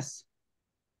 Yes.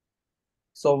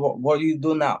 So what do you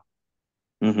do now?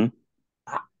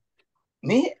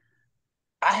 Me,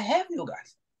 I have you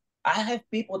guys. I have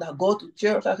people that go to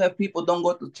church. I have people don't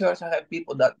go to church. I have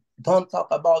people that don't talk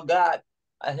about God.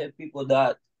 I have people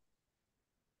that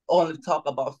only talk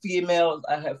about females.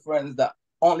 I have friends that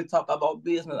only talk about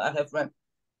business. I have friends.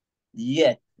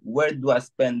 Yet, where do I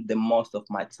spend the most of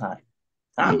my time?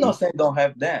 I'm not saying don't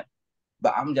have them,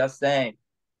 but I'm just saying,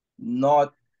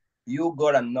 you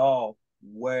gotta know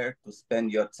where to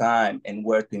spend your time and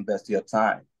where to invest your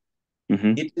time.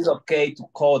 It is okay to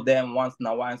call them once in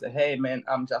a while and say, hey man,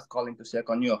 I'm just calling to check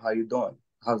on you. How you doing?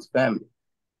 How's family?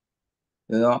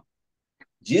 You know,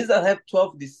 Jesus had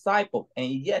 12 disciples, and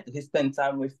yet he spent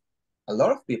time with a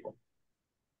lot of people.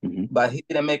 But he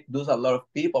didn't make those a lot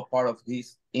of people part of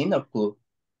his inner crew.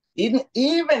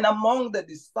 Even among the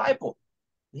disciples,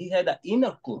 he had an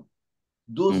inner crew.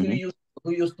 Those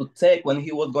who used to take when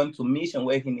he was going to mission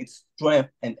where he needs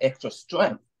strength and extra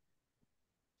strength.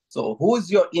 So who's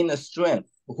your inner strength?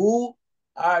 Who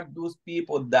are those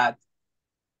people that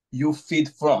you feed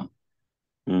from?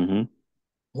 Who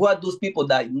are those people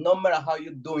that no matter how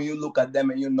you're doing, you look at them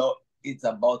and you know it's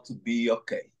about to be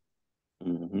okay?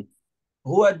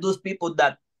 Who are those people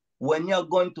that when you're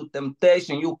going to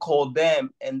temptation, you call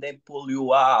them and they pull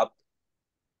you up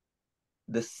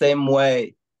the same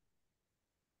way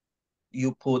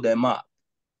you pull them up?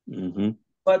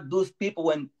 But those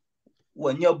people,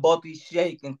 when your body is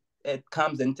shaking, it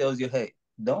comes and tells you, hey,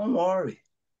 don't worry,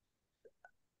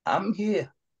 I'm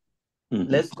here.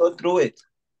 Let's go through it.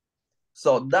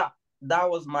 So that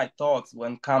was my thoughts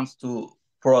when it comes to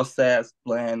process,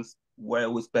 plans, where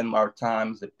we spend our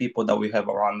time, the people that we have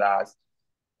around us.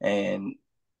 And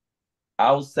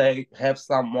I would say have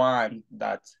someone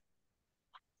that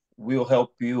will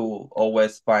help you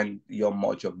always find your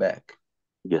mojo back.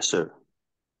 Yes, sir.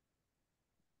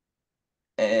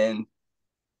 And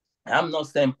I'm not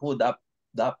saying put that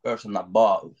person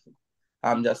above.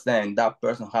 I'm just saying that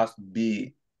person has to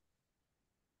be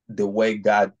the way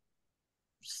God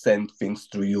sent things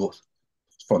to you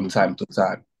from time to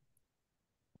time.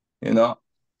 You know,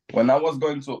 when I was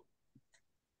going to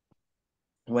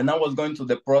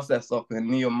the process of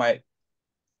renew my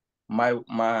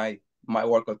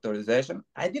work authorization,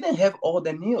 I didn't have all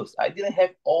the news. I didn't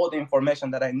have all the information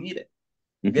that I needed.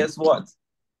 Guess what?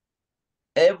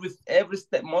 Every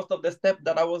step, most of the step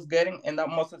that I was getting and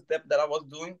most of the step that I was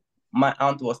doing, my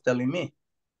aunt was telling me.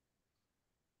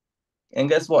 And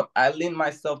guess what? I leaned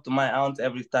myself to my aunt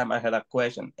every time I had a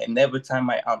question. And every time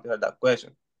my aunt had that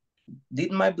question,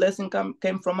 did my blessing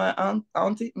came from my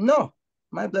auntie? No,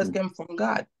 my blessing came from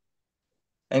God.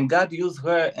 And God used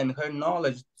her and her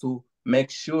knowledge to make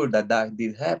sure that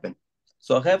did happen.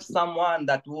 So have someone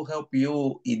that will help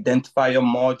you identify your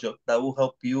mojo, that will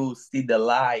help you see the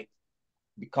light,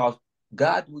 because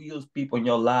God will use people in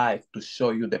your life to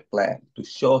show you the plan, to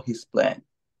show his plan.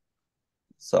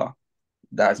 So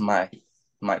that's my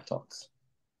thoughts.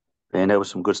 Man, that was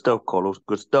some good stuff, Carlos.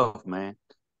 Good stuff, man.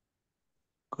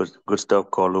 Good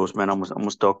stuff, Carlos. Man, I'm gonna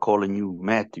start calling you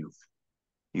Matthew.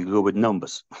 You good with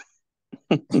numbers.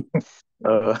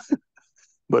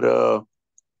 But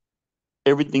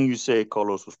everything you said,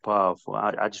 Carlos, was powerful.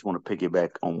 I just want to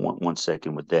piggyback on one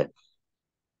second with that.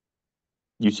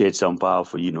 You said something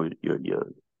powerful. You know,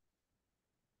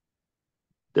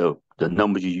 the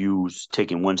numbers you use,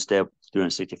 taking one step during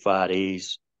 65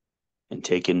 days and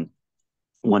taking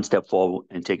one step forward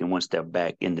and taking one step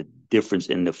back, and the difference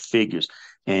in the figures.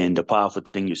 And the powerful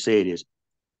thing you said is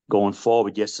going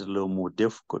forward, yes, it's a little more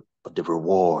difficult, but the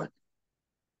reward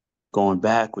going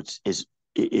backwards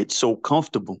it's so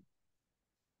comfortable,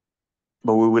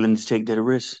 but we're willing to take that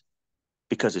risk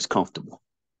because it's comfortable.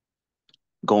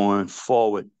 Going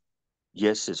forward,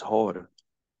 yes, it's harder,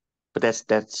 but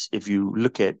that's if you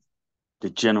look at the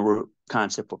general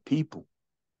concept of people,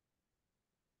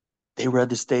 they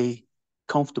rather stay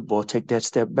comfortable or take that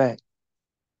step back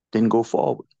than go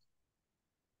forward.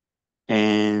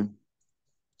 And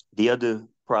the other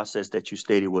process that you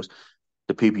stated was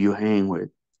the people you hang with.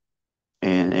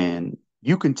 And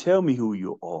you can tell me who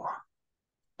you are,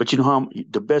 but you know how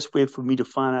the best way for me to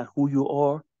find out who you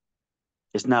are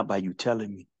is not by you telling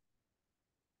me.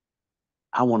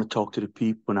 I want to talk to the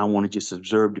people and I want to just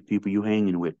observe the people you're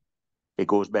hanging with. It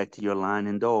goes back to your lion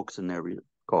and dog scenario,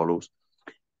 Carlos,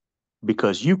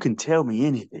 because you can tell me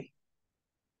anything,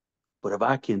 but if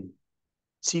I can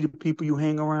see the people you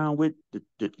hang around with,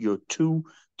 your 2,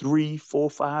 3, 4,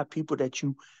 5 people that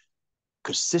you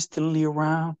consistently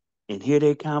around and hear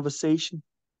their conversation,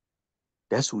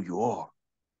 that's who you are.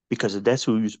 Because if that's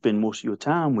who you spend most of your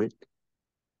time with,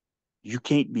 you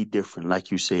can't be different.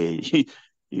 Like you said,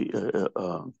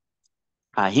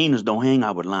 hyenas don't hang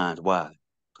out with lions. Why?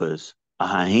 Because a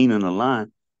hyena and a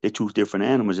lion, they're two different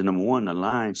animals. And number one, the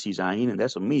lion sees a hyena,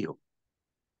 that's a meal.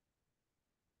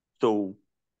 So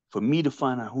for me to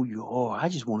find out who you are, I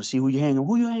just want to see who you're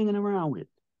hanging around with.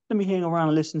 Let me hang around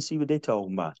and listen and see what they're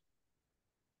talking about.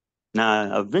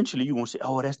 Now, eventually you're going to say,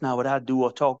 oh, that's not what I do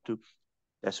or talk to.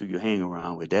 That's who you hang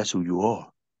around with. That's who you are.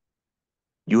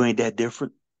 You ain't that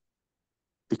different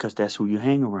because that's who you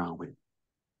hang around with.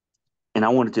 And I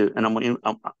wanted to, and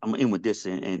I'm in with this.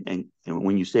 And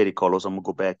when you said it, Carlos, I'm going to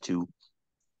go back to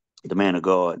the man of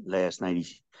God last night.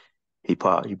 He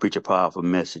preached a powerful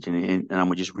message. And I'm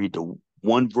going to just read the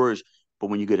one verse. But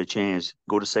when you get a chance,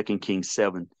 go to 2 Kings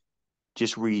 7.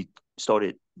 Just read, start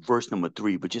at verse number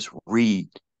 3, but just read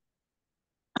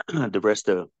the rest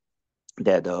of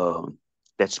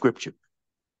that scripture.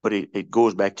 But it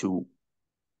goes back to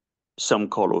some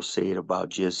Carlos said about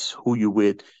just who you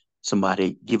with,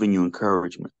 somebody giving you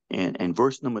encouragement. And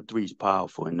verse number 3 is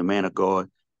powerful. And the man of God,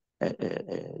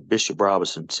 Bishop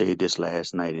Robinson, said this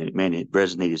last night, and man, it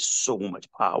resonated so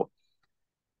much power.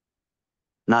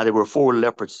 Now there were 4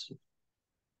 leprous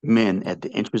men at the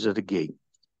entrance of the gate,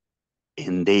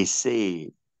 and they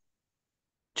said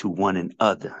to one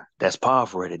another, that's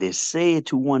powerful right? They said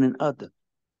to one another,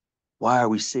 why are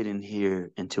we sitting here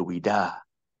until we die?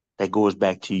 That goes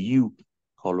back to you,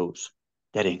 Carlos,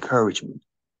 that encouragement.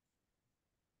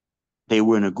 They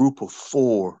were in a group of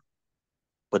 4,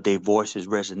 but their voices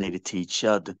resonated to each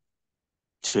other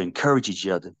to encourage each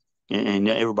other. And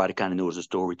everybody kind of knows the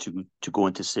story to go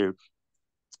into Syria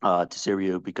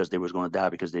because they was going to die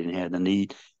because they didn't have the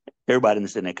need. Everybody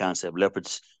understand that concept.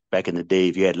 Leopards back in the day,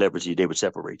 if you had leprosy, they would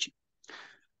separate you.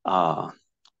 But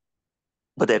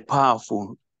that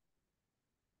powerful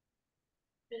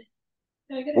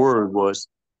word was,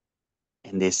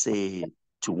 and they said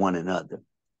to one another,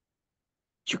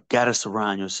 you got to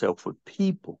surround yourself with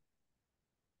people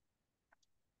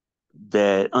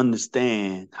that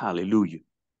understand, hallelujah,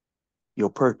 your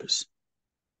purpose.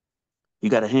 You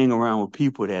got to hang around with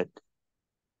people that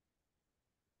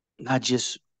not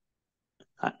just,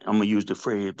 I'm going to use the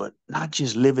phrase, but not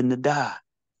just living to die.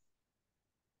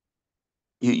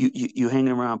 You're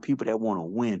hanging around people that want to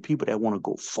win, people that want to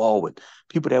go forward,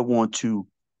 people that want to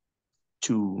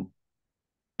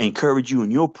encourage you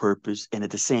in your purpose, and at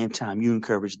the same time, you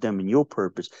encourage them in your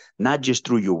purpose, not just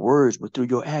through your words, but through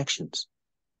your actions.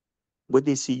 What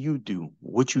they see you do,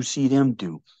 what you see them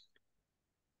do.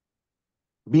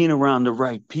 Being around the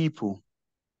right people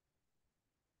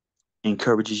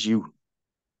encourages you,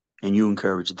 and you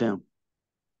encourage them.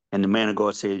 And the man of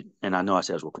God said, and I know I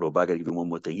said as well, but I got to give you one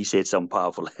more thing. He said something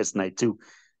powerful last night too.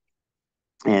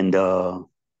 And I'm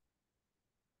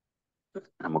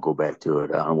going to go back to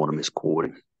it. I don't want to misquote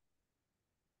it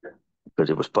because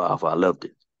it was powerful. I loved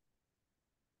it.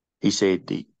 He said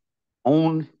the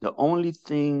only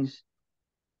things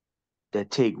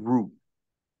that take root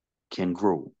can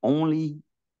grow. Only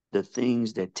the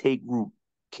things that take root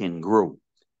can grow.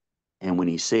 And when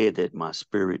he said that, my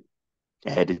spirit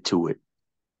added to it.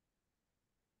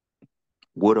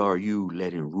 What are you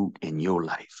letting root in your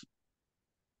life?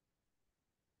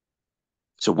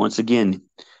 So once again,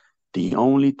 the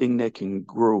only thing that can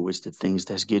grow is the things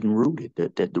that's getting rooted,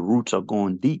 that the roots are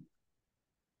going deep.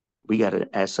 We got to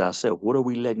ask ourselves, what are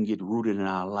we letting get rooted in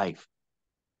our life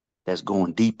that's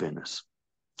going deep in us?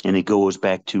 And it goes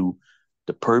back to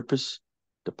the purpose,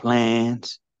 the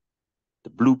plans, the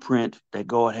blueprint that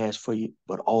God has for you,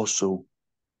 but also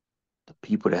the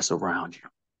people that's around you.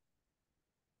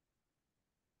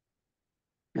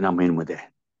 And I'm in with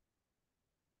that.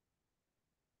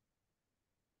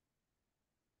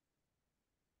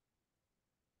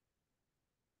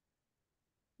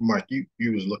 Mike,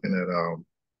 you was looking at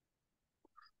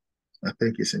I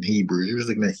think it's in Hebrews. You was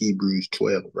looking at Hebrews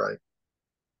 12, right?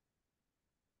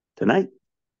 Tonight?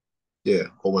 Yeah,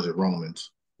 or was it Romans?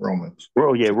 Romans.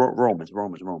 Oh, yeah, Romans.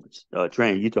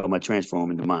 You talking about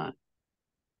transforming the mind.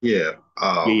 Yeah.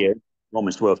 Yeah.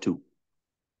 Romans 12:2.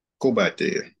 Go back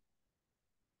there.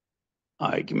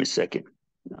 All right, give me a second.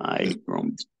 All right,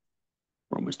 Romans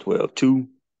 12:2.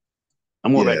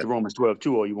 I'm going back Yeah. to Romans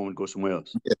 12:2, or you want to go somewhere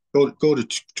else? Yeah. Go to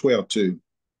 12:2.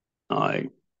 All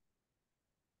right.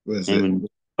 What is it? And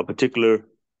a particular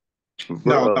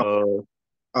No.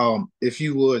 If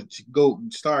you would go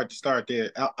start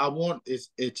there. I want it's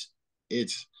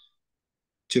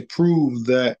to prove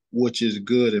that which is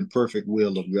good and perfect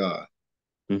will of God.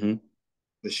 Mm-hmm.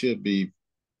 It should be,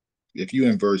 if you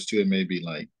in verse 2, it may be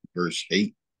like verse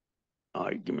 8. All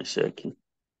right, give me a second.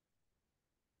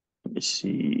 Let me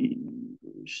see.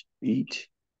 Verse 8.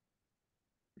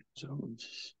 So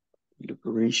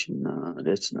liberation. No,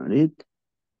 that's not it.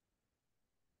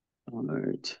 All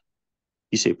right.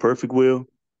 You say perfect will?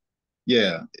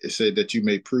 Yeah, it said that you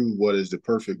may prove what is the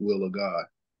perfect will of God.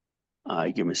 All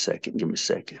right, give me a second. All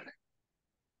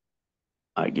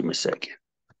right, give me a second.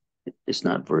 It's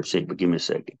not verse 8, but give me a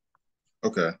second.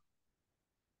 Okay.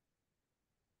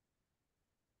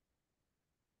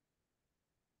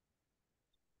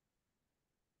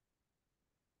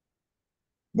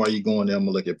 While you going there, I'm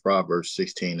gonna look at Proverbs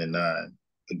 16:9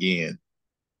 again.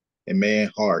 A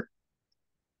man's heart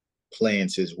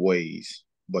plans his ways,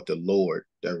 but the Lord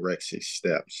directs his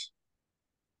steps.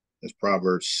 It's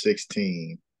Proverbs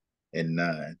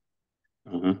 16:9.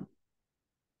 Uh-huh.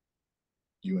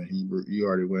 You in Hebrew? You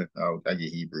already went. Oh, I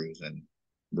get Hebrews and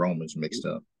Romans mixed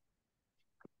up.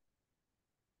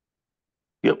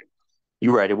 Yep,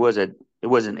 you're right. It wasn't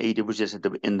 8. It was just at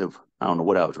the end of, I don't know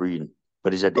what I was reading,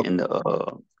 but it's at the Okay. end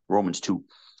of Romans 2.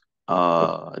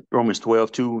 Romans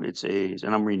 12:2. It says,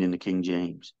 and I'm reading the King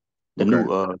James, the Okay.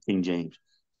 new King James.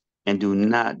 And do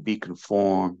not be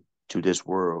conformed to this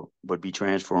world, but be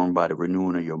transformed by the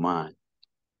renewing of your mind,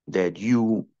 that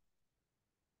you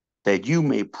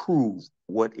may prove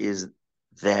what is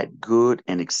that good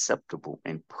and acceptable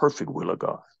and perfect will of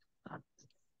God.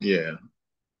 Yeah.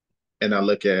 And I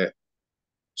look at,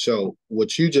 so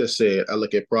what you just said, I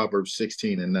look at Proverbs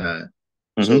 16:9.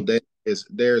 So Mm-hmm.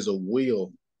 there's a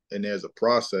will and there's a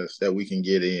process that we can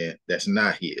get in that's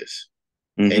not his.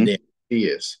 And Mm-hmm. then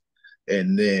his.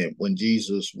 And then when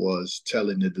Jesus was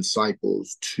telling the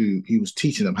disciples he was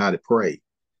teaching them how to pray.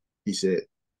 He said,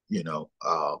 the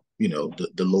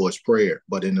Lord's Prayer.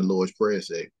 But in the Lord's Prayer,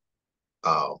 say,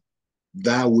 uh,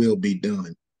 thy will be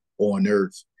done on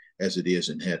earth as it is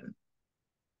in heaven.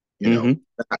 Mm-hmm.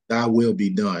 Thy will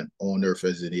be done on earth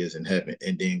as it is in heaven.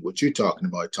 And then what you're talking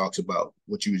about, it talks about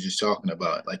what you were just talking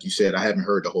about. Like you said, I haven't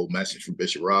heard the whole message from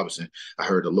Bishop Robinson. I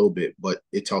heard a little bit, but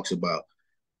it talks about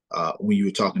when you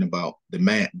were talking about the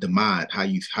mind, how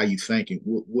you thinking,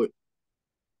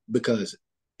 because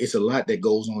it's a lot that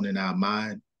goes on in our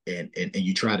mind, and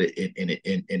you try to, and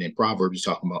in Proverbs,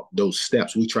 you're talking about those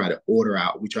steps. We try to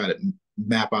we try to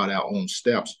map out our own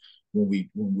steps when we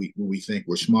think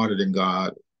we're smarter than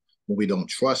God, when we don't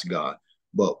trust God.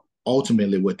 But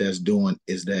ultimately, what that's doing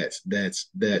is that's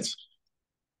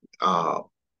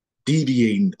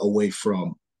deviating away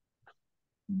from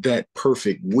that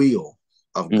perfect will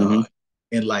of Mm-hmm. God.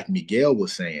 And like Miguel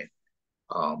was saying,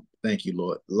 thank you,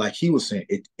 Lord. Like he was saying,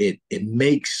 it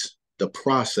makes the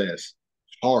process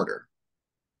harder,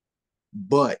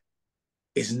 but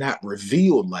it's not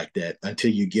revealed like that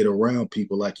until you get around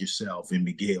people like yourself and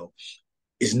Miguel.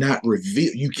 It's not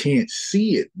revealed. You can't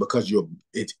see it because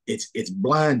it's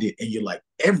blinded, and you're like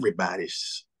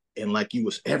everybody's, and like you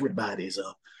was everybody's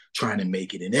trying to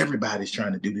make it, and everybody's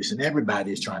trying to do this, and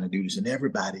everybody is trying to do this, and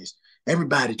everybody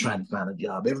trying to find a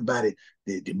job. Everybody,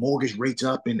 the mortgage rates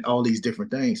up and all these different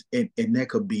things, and that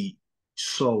could be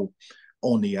so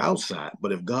on the outside.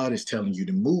 But if God is telling you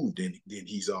to move, then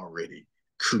He's already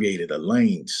created a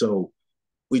lane. So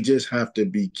we just have to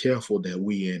be careful that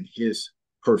we in His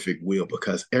perfect will,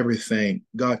 because everything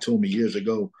God told me years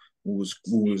ago when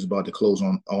we was about to close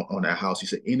on our house, He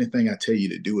said, anything I tell you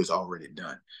to do is already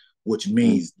done, which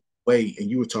means way, and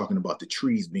you were talking about the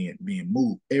trees being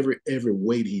moved. Every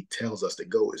way that he tells us to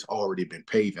go has already been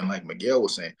paved. And like Miguel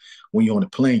was saying, when you're on the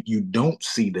plane, you don't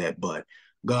see that. But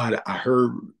God, I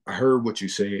heard what you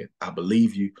said. I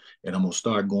believe you, and I'm gonna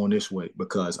start going this way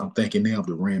because I'm thinking now of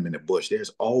the ram in the bush.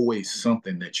 There's always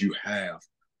something that you have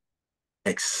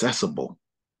accessible,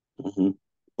 Mhm.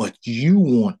 but you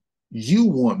want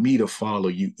me to follow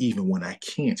you even when I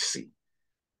can't see.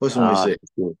 What's when he Ah, said?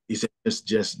 that's good. He said,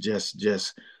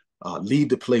 just leave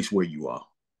the place where you are.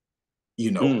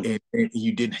 Mm. And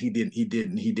he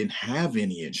didn't have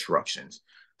any instructions.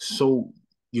 So,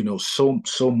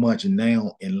 so much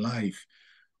now in life,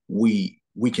 we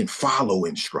can follow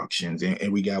instructions,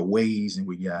 and we got Waze, and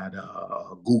we got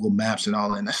Google Maps and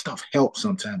all, and that stuff helps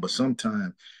sometimes. But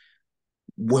sometimes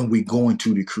when we go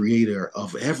into the creator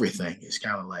of everything, it's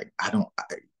kind of like,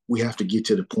 we have to get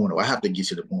to the point, or I have to get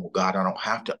to the point where God, I don't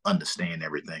have to understand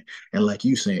everything. And like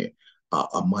you said,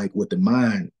 Mike, with the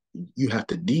mind, you have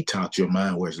to detox your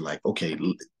mind where it's like, okay,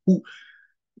 who,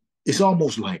 it's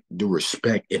almost like the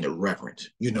respect and the reverence.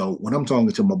 When I'm talking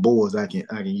to my boys, I can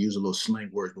use a little slang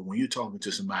words, but when you're talking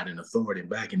to somebody in authority,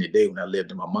 back in the day when I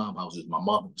lived in my mom's house, my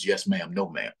mom was yes ma'am, no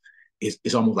ma'am.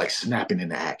 It's almost like snapping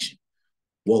into action.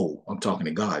 Whoa, I'm talking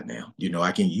to God now.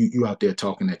 I can you out there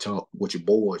talking that talk with your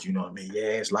boys, you know what I mean? Yeah,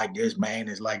 it's like this, man.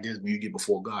 It's like this when you get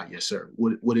before God. Yes, sir.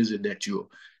 What is it that you're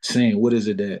saying? What is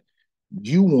it that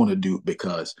you want to do?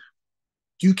 Because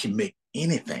you can make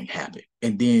anything happen.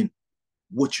 And then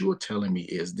what you're telling me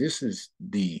is this is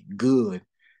the good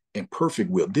and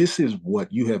perfect will. This is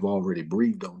what you have already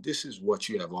breathed on. This is what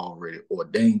you have already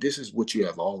ordained. This is what you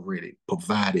have already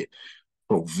provided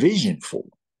provision for.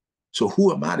 So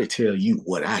who am I to tell you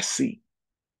what I see?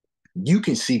 You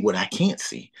can see what I can't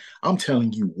see. I'm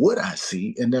telling you what I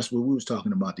see, and that's what we was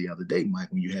talking about the other day,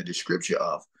 Mike, when you had the scripture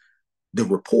of the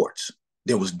reports.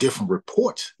 There was different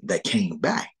reports that came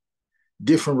back.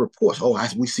 Different reports. Oh,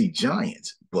 we see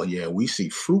giants, but yeah, we see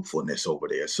fruitfulness over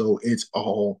there. So it's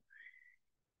all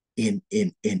in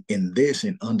this,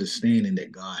 and understanding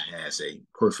that God has a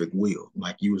perfect will.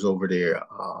 Like you was over there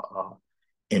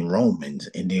in Romans,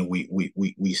 and then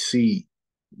we see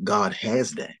God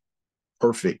has that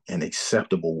perfect and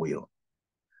acceptable will.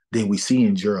 Then we see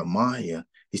in Jeremiah,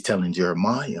 he's telling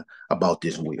Jeremiah about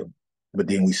this will. But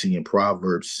then we see in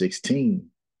Proverbs 16,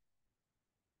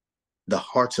 the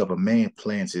hearts of a man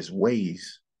plans his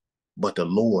ways, but the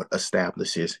Lord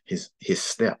establishes his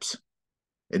steps.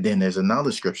 And then there's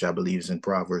another scripture, I believe, is in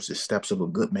Proverbs: the steps of a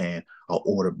good man are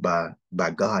ordered by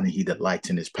God, and he delights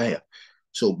in his path.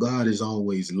 So God is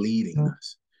always leading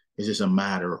us. It's just a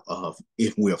matter of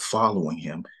if we're following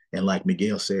him. And like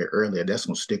Miguel said earlier, that's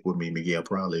gonna stick with me, Miguel,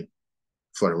 probably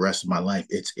for the rest of my life.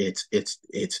 It's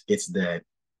that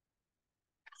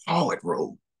hard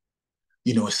road.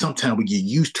 And sometimes we get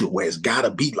used to it where it's gotta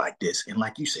be like this. And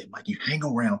like you said, like you hang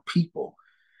around people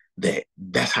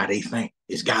that's how they think.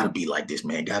 It's gotta be like this,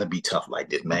 man. Gotta be tough like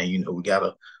this, man.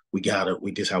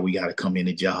 We this how we gotta come in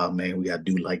the job, man. We gotta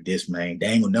do like this, man. They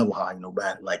ain't gonna never hire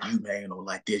nobody like you, man, or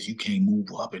like this. You can't move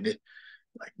up in it.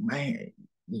 Like, man,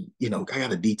 I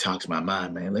gotta detox my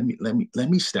mind, man. Let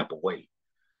me step away.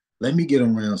 Let me get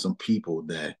around some people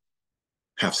that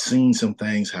have seen some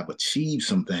things, have achieved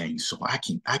some things, so I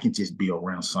can just be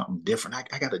around something different.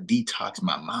 I gotta detox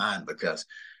my mind because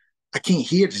I can't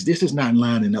hear this. This is not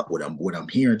lining up with what I'm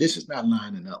hearing. This is not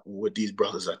lining up with what these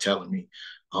brothers are telling me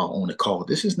on the call.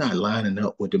 This is not lining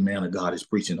up with the man of God is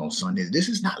preaching on Sundays. This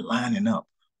is not lining up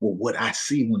with what I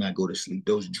see when I go to sleep.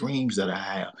 Those dreams that I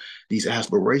have, these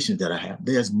aspirations that I have.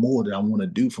 There's more that I want to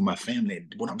do for my family.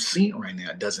 What I'm seeing right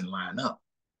now doesn't line up.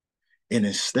 And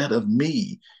instead of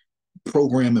me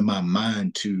programming my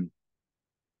mind to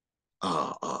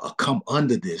come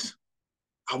under this,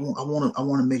 I want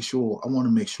to make sure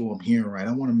I'm hearing right.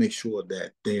 I want to make sure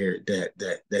that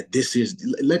this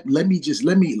is, let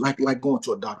me like going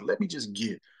to a doctor. Let me just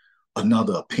get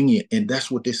another opinion, and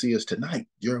that's what this is tonight.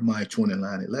 Jeremiah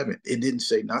 29:11. It didn't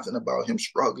say nothing about him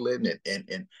struggling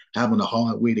and having a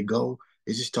hard way to go.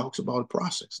 It just talks about a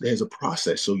process. There's a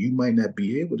process, so you might not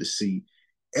be able to see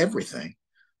everything,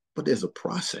 but there's a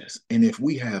process. And if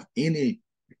we have any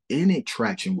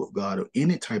traction with God or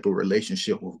any type of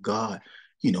relationship with God,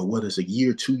 whether it's a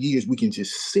year, 2 years, we can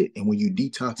just sit. And when you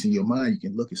detox in your mind, you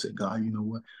can look and say, God, you know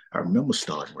what? I remember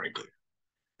starting right there.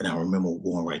 And I remember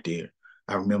going right there.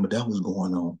 I remember that was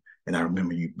going on. And I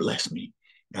remember you blessed me.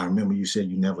 And I remember you said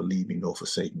you never leave me nor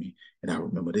forsake me. And I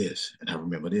remember this. And I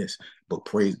remember this. But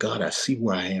praise God, I see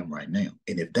where I am right now.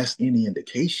 And if that's any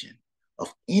indication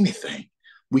of anything,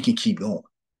 we can keep going.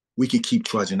 We can keep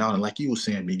trudging on. And like you were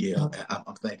saying, Miguel,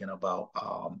 I'm thinking about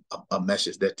a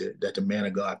message that the man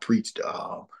of God preached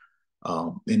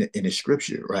in the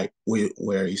scripture, right,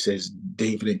 where he says,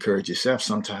 David, encourage yourself.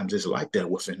 Sometimes it's like that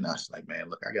within us. Like, man,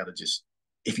 look, I gotta just,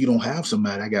 if you don't have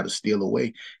somebody, I gotta steal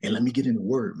away and let me get in the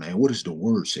word, man. What does the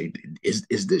word say?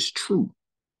 Is this true?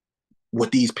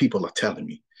 What these people are telling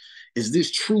me? Is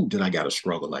this true that I got to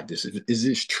struggle like this? Is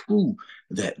this true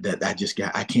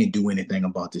that I can't do anything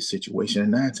about this situation?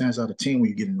 And 9 times out of 10, when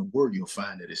you get in the word, you'll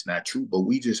find that it's not true. But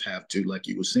we just have to, like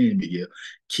you were saying, Miguel,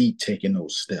 keep taking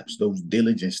those steps, those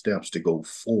diligent steps to go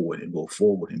forward and go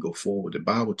forward and go forward. The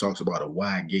Bible talks about a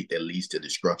wide gate that leads to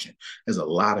destruction. There's a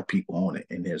lot of people on it,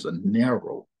 and there's a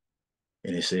narrow,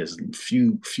 and it says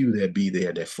few that be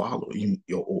there that follow you,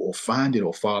 or find it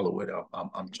or follow it.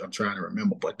 I'm trying to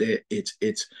remember, but there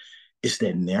it's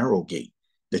that narrow gate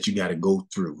that you got to go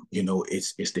through.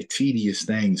 It's the tedious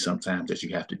thing sometimes that you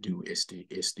have to do. It's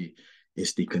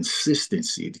the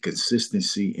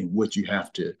consistency in what you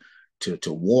have to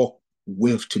walk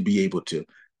with to be able to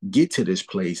get to this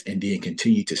place and then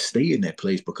continue to stay in that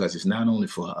place, because it's not only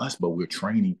for us, but we're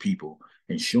training people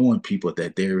and showing people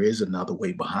that there is another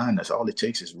way behind us. All it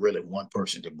takes is really one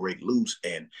person to break loose,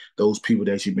 and those people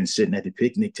that you've been sitting at the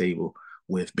picnic table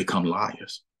with become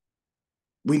liars.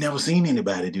 We never seen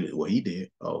anybody do that. Well, he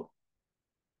did. Oh,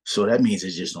 so that means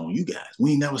it's just on you guys.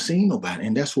 We ain't never seen nobody,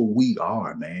 and that's what we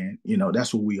are, man.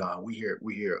 That's what we are. We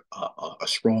hear a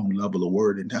strong level of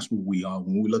word, and that's what we are.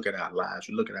 When we look at our lives,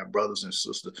 we look at our brothers and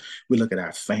sisters, we look at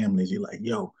our families. You're like,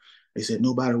 yo, they said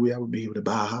nobody will ever be able to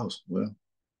buy a house. Well,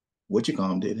 what you call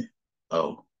them, did it?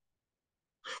 Oh,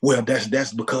 well,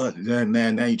 that's because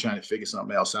now you're trying to figure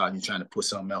something else out, and you're trying to put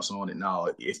something else on it. Now,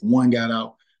 if one got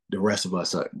out, the rest of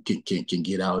us can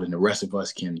get out, and the rest of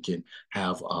us can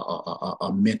have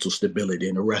a mental stability,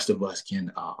 and the rest of us can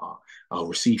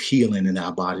receive healing in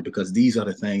our body, because these are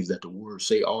the things that the word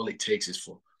say. All it takes is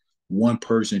for one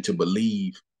person to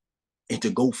believe and to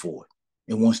go for it.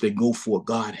 And once they go for it,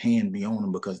 God's hand be on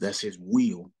them, because that's his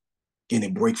will, and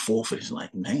it break forth. It's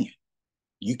like, man,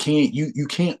 you can't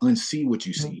unsee what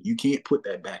you see. You can't put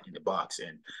that back in the box.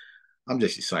 And I'm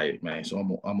just excited, man. So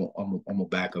I'm a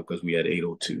back up because we had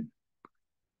 8:02.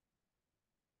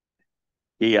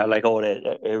 Yeah, I like all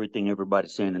that, everything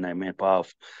everybody's saying tonight, man.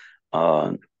 Powerful.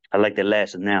 I like that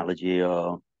last analogy.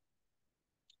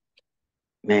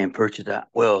 Man, purchase that.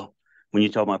 Well, when you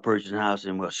talk about purchasing a house,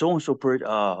 and well, so and so purchase.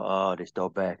 They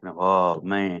start backing up. Oh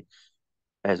man,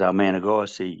 as our man of God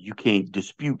say, you can't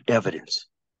dispute evidence.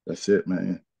 That's it,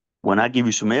 man. When I give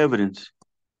you some evidence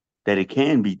that it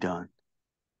can be done,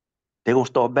 they're gonna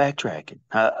start backtracking,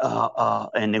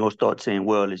 and they're gonna start saying,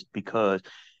 "Well, it's because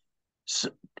it's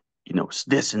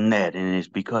this and that, and it's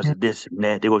because of this and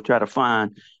that." They're gonna try to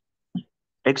find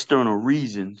external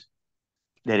reasons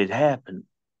that it happened,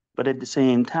 but at the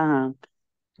same time,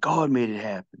 God made it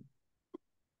happen.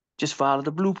 Just follow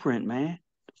the blueprint, man.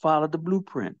 Follow the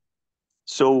blueprint.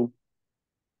 So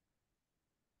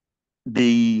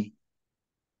a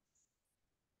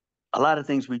lot of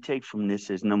things we take from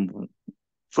this is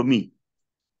for me,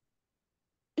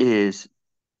 is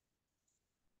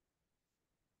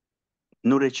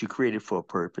know that you're created for a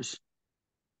purpose.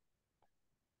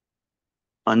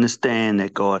 Understand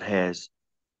that God has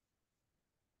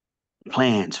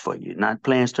plans for you, not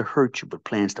plans to hurt you, but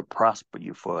plans to prosper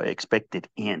you for an expected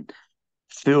end,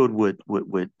 filled with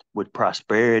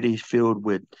prosperity, filled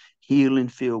with healing,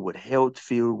 filled with health,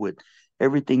 filled with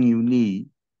everything you need.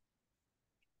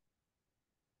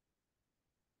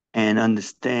 And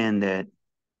understand that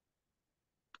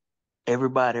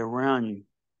everybody around you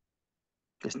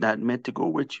is not meant to go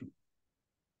with you.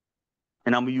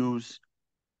 And I'm gonna use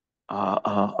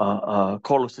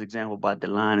Carlos' example about the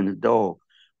lion and the dog.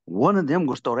 One of them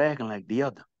gonna start acting like the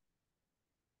other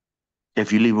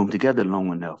if you leave them together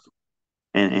long enough.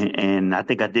 And I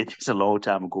think I did this a long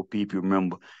time ago, Pete, if you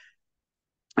remember.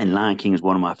 And Lion King is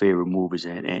one of my favorite movies.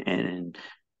 And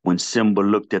when Simba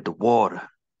looked at the water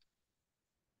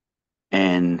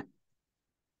and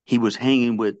he was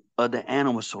hanging with other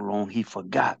animals so long, he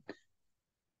forgot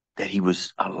that he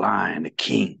was a lion, a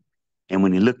king. And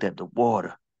when he looked at the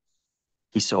water,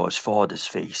 he saw his father's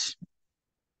face.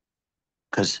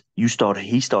 Because he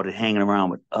started hanging around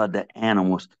with other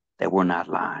animals that were not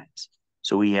lions.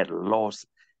 So he had lost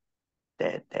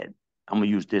that I'm gonna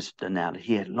use this analogy.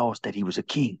 He had lost that he was a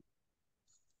king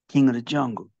of the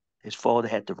jungle. His father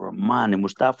had to remind him,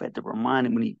 Mustafa had to remind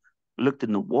him when he looked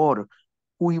in the water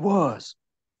who he was.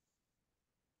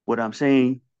 What I'm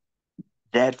saying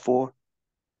that for,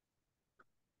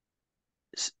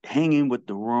 hanging with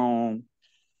the wrong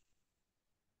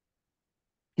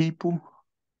people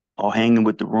or hanging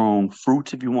with the wrong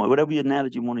fruits, if you want, whatever your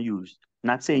analogy you want to use.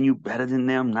 Not saying you better than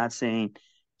them, not saying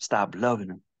stop loving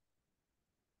them,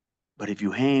 But if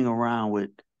you hang around with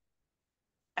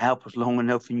apples long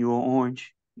enough and you're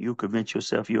orange, you'll convince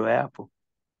yourself you're an apple.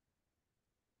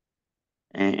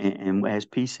 And as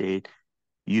P said,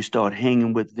 you start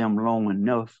hanging with them long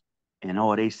enough, and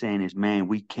all they saying is, "Man,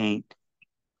 we can't.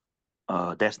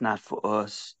 That's not for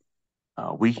us.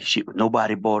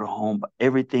 Nobody bought a home." But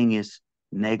everything is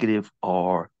negative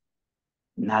or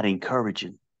not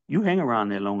encouraging. You hang around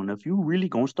there long enough, you really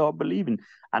gonna start believing.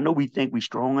 I know we think we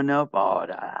strong enough. Oh,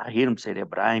 I hear them say that,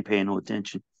 but I ain't paying no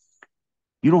attention.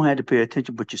 You don't have to pay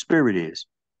attention, but your spirit is.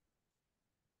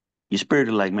 Your spirit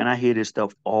is like, man, I hear this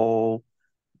stuff all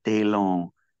day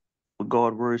long. What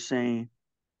God's word is saying,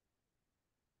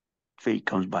 faith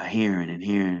comes by hearing and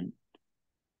hearing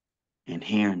and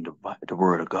hearing the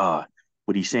word of God.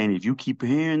 What he's saying, if you keep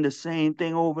hearing the same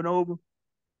thing over and over,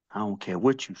 I don't care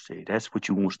what you say. That's what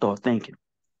you won't start thinking.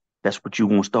 That's what you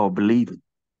won't start believing.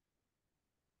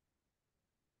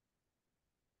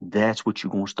 That's what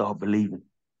you're gonna start believing.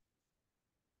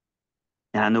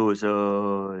 And I know it's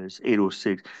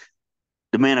 8:06.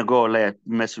 The man of God last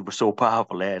message was so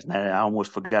powerful last night. I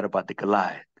almost forgot about the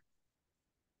Goliath.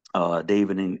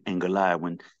 David and Goliath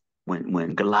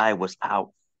when Goliath was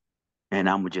out, and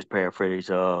I'm gonna just paraphrase.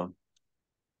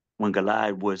 When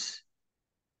Goliath was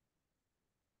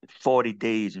 40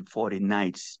 days and 40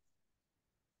 nights,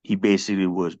 he basically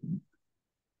was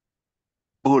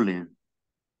bullying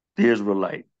the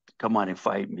Israelite, come out and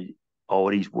fight me,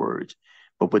 all these words.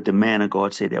 But what the man of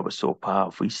God said that was so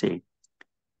powerful, he said,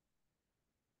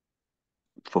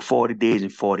 for 40 days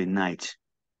and 40 nights,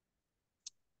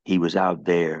 he was out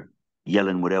there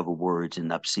yelling whatever words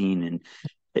and obscene and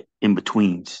in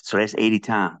betweens. So that's 80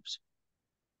 times.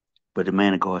 But the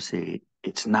man of God said,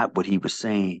 it's not what he was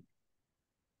saying.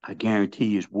 I guarantee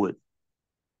you it's what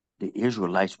the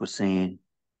Israelites were saying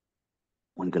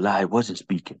when Goliath wasn't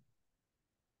speaking.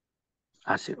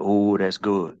 I said, oh, that's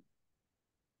good.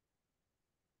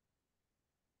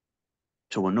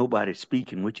 So when nobody's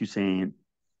speaking, what you saying?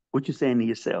 What you saying to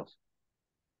yourself?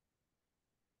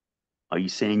 Are you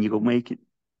saying you're gonna make it?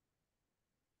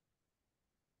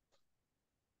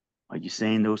 Are you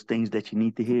saying those things that you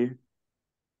need to hear?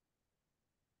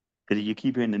 Because if you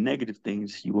keep hearing the negative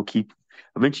things,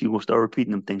 eventually you will start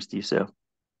repeating them things to yourself.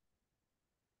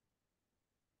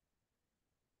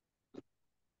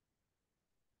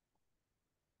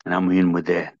 And I'm in with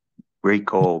that. Great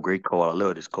call, great call. I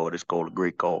love this call. This call a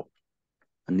great call.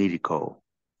 A needed call.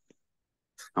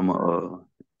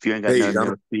 If you ain't got nothing else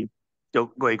to speak.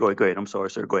 Go ahead. I'm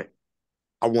sorry, sir. Go ahead.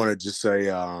 I want to just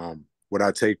say what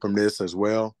I take from this as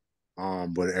well,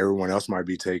 what everyone else might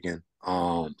be taking.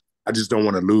 I just don't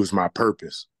want to lose my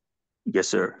purpose. Yes,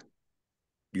 sir.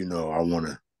 You know, I want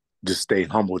to just stay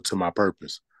humble to my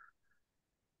purpose.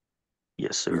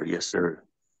 Yes, sir. Yes, sir.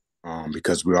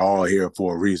 Because we're all here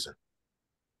for a reason.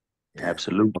 Yeah.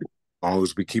 Absolutely. As long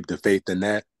as we keep the faith in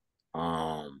that,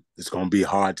 it's going to be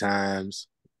hard times.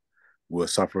 We'll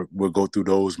suffer. We'll go through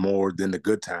those more than the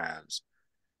good times.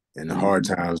 And the hard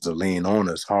times will lean on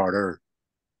us harder.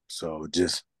 So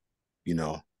just,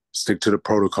 stick to the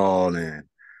protocol and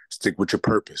stick with your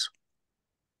purpose.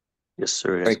 Yes,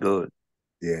 sir. That's good.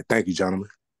 Yeah. Thank you, gentlemen.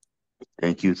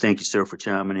 Thank you. Thank you, sir, for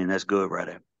chiming in. That's good right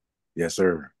there. Yes,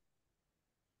 sir.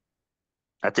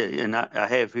 I tell you, and I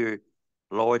have here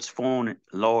Lord's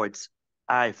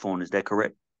iPhone. Is that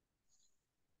correct?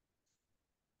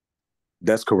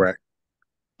 That's correct.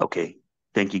 Okay.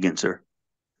 Thank you again, sir.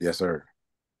 Yes, sir.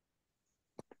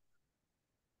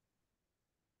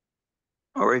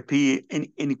 All right, P.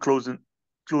 Any closing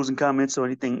comments or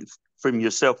anything from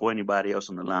yourself or anybody else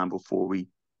on the line before we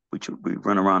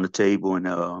run around the table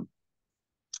and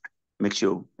make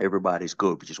sure everybody's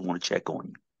good. We just want to check on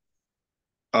you.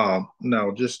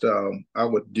 No, just I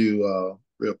would do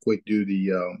real quick do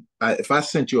the if I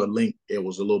sent you a link, it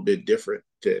was a little bit different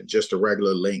to just a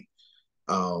regular link.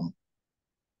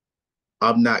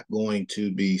 I'm not going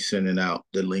to be sending out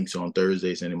the links on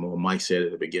Thursdays anymore. Mike said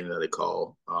at the beginning of the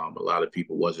call, a lot of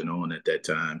people wasn't on at that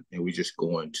time, and we're just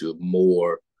going to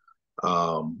more,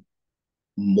 of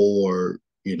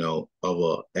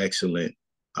a excellent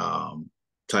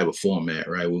type of format,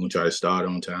 right? We're gonna try to start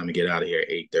on time and get out of here at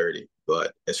 8:30.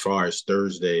 But as far as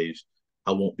Thursdays,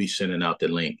 I won't be sending out the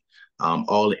link.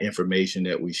 All the information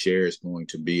that we share is going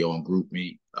to be on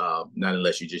GroupMe, not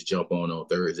unless you just jump on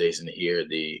Thursdays and hear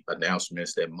the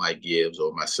announcements that Mike gives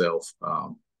or myself.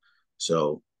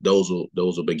 So those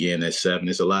will begin at 7.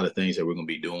 There's a lot of things that we're going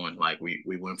to be doing. Like we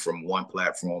went from one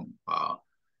platform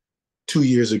 2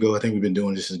 years ago. I think we've been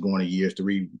doing this is going to year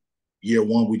 3 year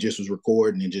one, we just was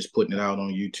recording and just putting it out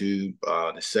on YouTube.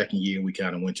 The second year, we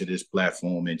kind of went to this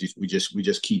platform and we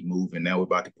just keep moving. Now we're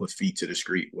about to put feet to the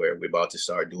street where we're about to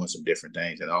start doing some different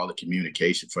things, and all the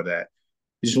communication for that.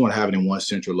 You just want to have it in one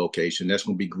central location. That's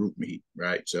going to be GroupMe,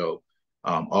 right? So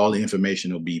all the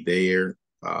information will be there.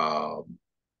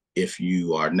 If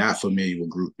you are not familiar with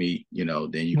GroupMe,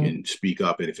 then you can speak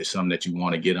up. And if it's something that you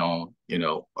want to get on,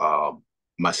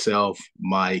 myself,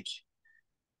 Mike,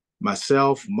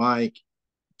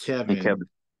 Kevin,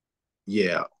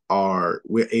 yeah,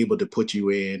 we're able to put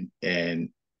you in, and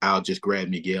I'll just grab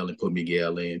Miguel and put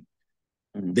Miguel in.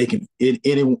 They can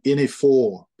any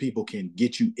four people can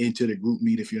get you into the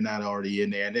GroupMe if you're not already in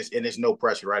there, and there's no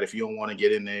pressure, right? If you don't want to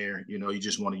get in there, you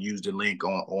just want to use the link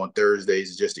on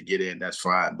Thursdays just to get in, that's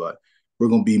fine. But we're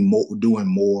gonna be doing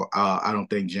more. I don't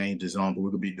think James is on, but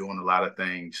we're gonna be doing a lot of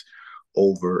things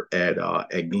over at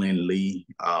Glen Lee.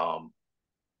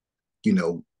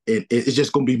 It's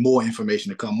just going to be more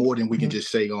information to come, more than we can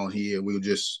just say on here. We'll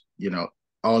just,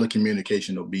 all the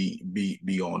communication will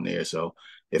be on there. So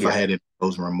if I had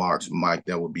those remarks, Mike,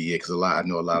 that would be it. Because I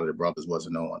know a lot of the brothers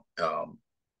wasn't on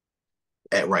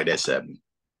at 7.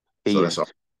 So that's all.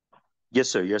 Yes,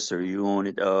 sir. Yes, sir. You on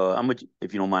it.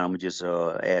 If you don't mind, I'm gonna just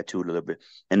add to it a little bit.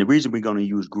 And the reason we're gonna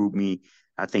use GroupMe,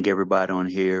 I think everybody on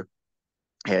here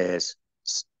has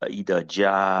either a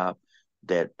job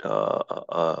that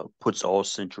puts all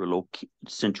central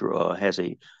has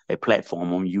a platform.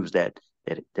 I'm gonna use that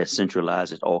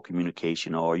centralizes all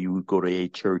communication, or you go to a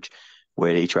church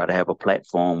where they try to have a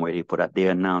platform where they put out their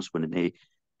announcement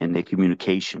and their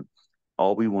communication.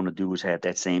 All we want to do is have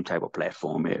that same type of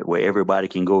platform where everybody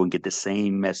can go and get the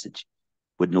same message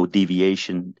with no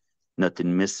deviation,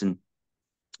 nothing missing.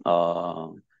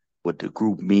 With the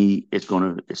GroupMe,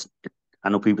 I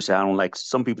know people say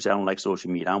some people say I don't like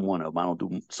social media. I'm one of them. I don't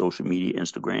do social media,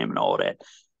 Instagram and all that.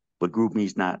 But GroupMe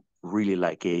is not really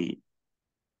like a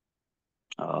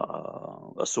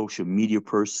social media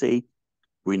per se.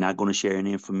 We're not going to share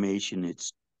any information.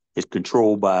 It's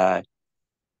controlled by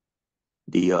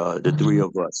the three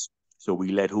of us. So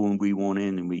we let whom we want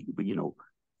in, and we're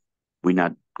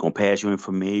not going to pass your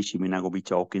information. We're not going to be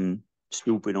talking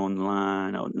stupid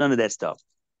online or none of that stuff.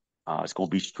 It's going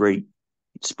to be straight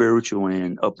spiritual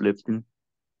and uplifting,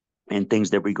 and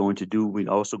things that we're going to do. We're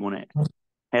also going to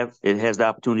has the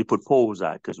opportunity to put polls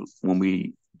out, because when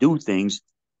we do things,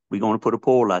 we're going to put a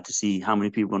poll out to see how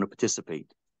many people are going to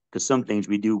participate. Because some things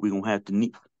we do, we're going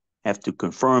to have to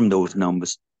confirm those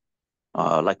numbers.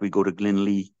 Like we go to Glen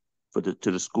Lee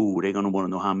to the school, they're going to want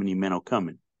to know how many men are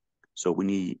coming. So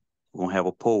we're going to have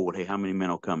a poll. Hey, how many men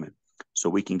are coming? So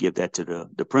we can give that to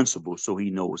the principal, so he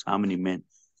knows how many men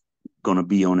going to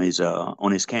be on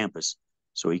his campus,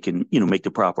 so he can make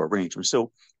the proper arrangements.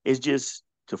 So it's just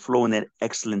to flow in that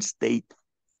excellent state.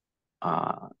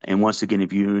 And once again,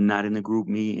 if you're not in the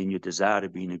GroupMe and you desire to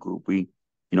be in the group, we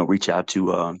reach out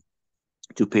to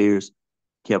Piers,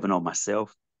 Kevin, or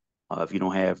myself. If you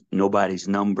don't have nobody's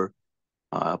number,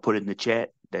 put it in the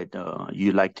chat that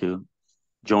you'd like to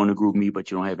join the GroupMe, but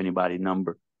you don't have anybody's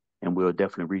number, and we'll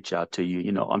definitely reach out to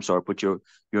you. I'm sorry, put your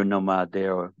number out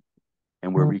there,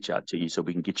 and we'll reach out to you so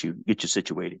we can get you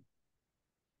situated.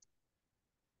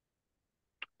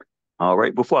 All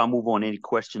right. Before I move on, any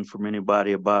questions from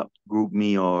anybody about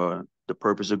GroupMe or the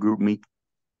purpose of GroupMe?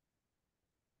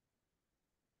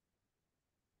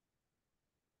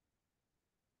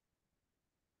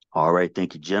 All right.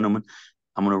 Thank you, gentlemen.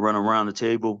 I'm going to run around the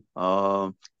table.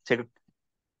 Take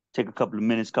a couple of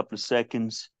minutes, couple of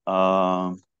seconds.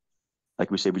 Like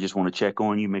we said, we just want to check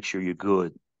on you, make sure you're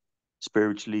good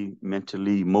spiritually,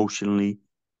 mentally, emotionally.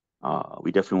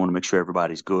 We definitely want to make sure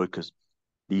everybody's good, because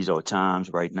these are times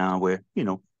right now where,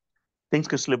 things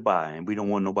can slip by, and we don't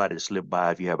want nobody to slip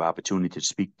by. If you have opportunity to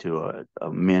speak to a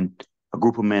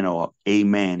group of men, or a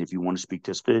man, if you want to speak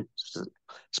to a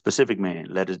specific man,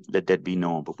 let that be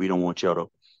known. But we don't want y'all to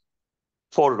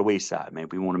fall to the wayside, man.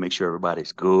 We want to make sure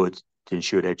everybody's good, to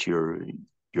ensure that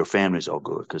your families are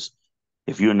good. Because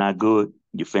if you're not good,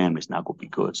 your family's not going to be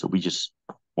good. So we just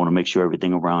want to make sure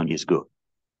everything around you is good.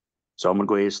 So I'm going to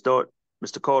go ahead and start.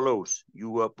 Mr. Carlos,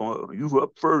 you up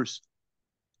first.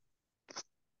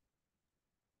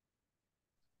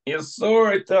 Yes,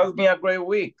 sir. It has been a great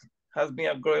week.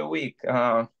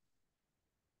 On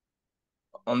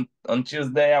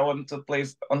Tuesday, on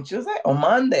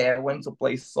Monday, I went to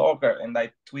play soccer, and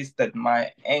I twisted my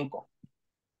ankle.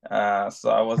 So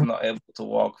I was not able to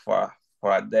walk for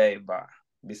a day. But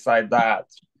beside that,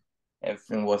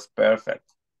 everything was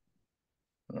perfect.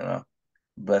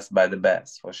 Blessed by the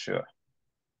best, for sure.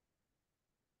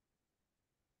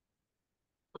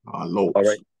 All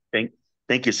right.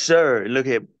 Thank you, sir. Look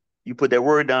here, You put that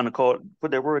word down to call.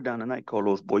 Put that word down tonight,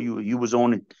 Carlos. Boy, you was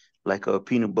on it like a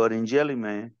peanut butter and jelly,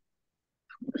 man.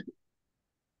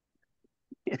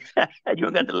 You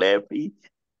don't got to laugh, Pete.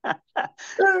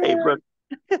 Hey, bro.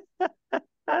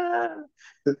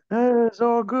 It's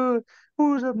all good.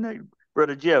 Who's up next?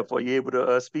 Brother Jeff, are you able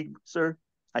to speak, sir?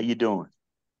 How you doing?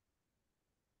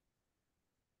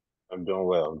 I'm doing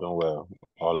well. I'm doing well.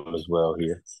 All is well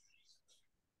here.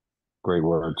 Great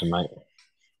word tonight.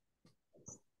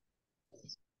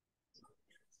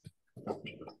 Can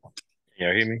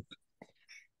you hear me?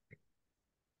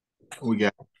 We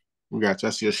got you.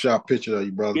 I see a sharp picture of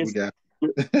you, brother. Yes, We got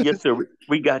yes, sir.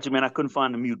 We got you, man. I couldn't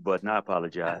find the mute button. I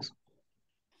apologize.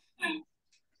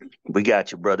 We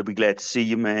got you, brother. We glad to see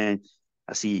you, man.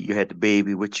 I see you had the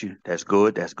baby with you. That's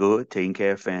good. That's good. Taking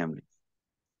care of family.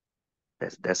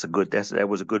 That's a good. That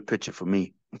was a good picture for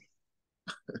me.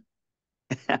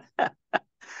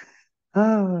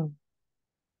 Oh,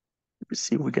 let me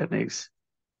see what we got next.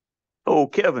 Oh,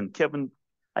 Kevin. Kevin,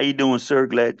 how you doing, sir?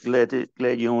 Glad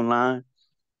you're online.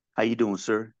 How you doing,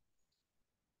 sir?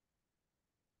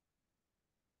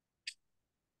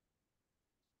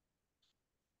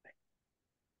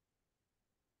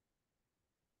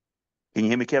 Can you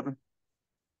hear me, Kevin?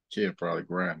 kid probably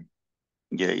grinding.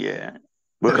 Yeah, yeah.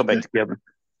 We'll come back to Kevin.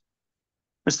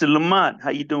 Mr. Lamont, how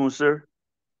you doing, sir?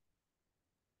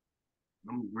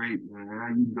 I'm great, man. How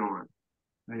you doing?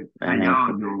 How Man,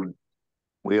 y'all doing?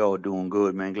 we all doing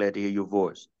good, man. Glad to hear your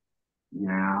voice.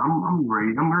 Yeah, I'm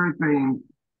great. Everything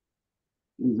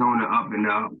is on the up and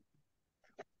up.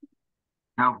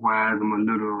 Health wise, I'm a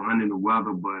little under the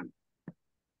weather, but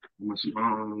I'm a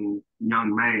strong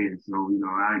young man, so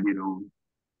I get on.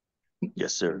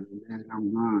 Yes, sir.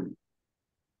 I'm good.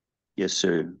 Yes,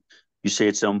 sir. You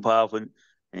said something powerful,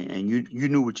 and you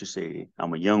knew what you said.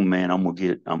 I'm a young man. I'm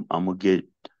gonna get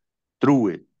through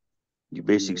it. You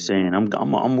basically Yeah. saying I'm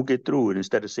gonna get through it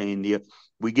instead of saying yeah.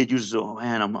 We get used to oh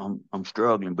man I'm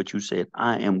struggling, but you said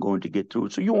I am going to get through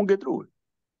it, so you won't get through it.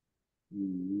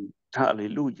 Mm-hmm.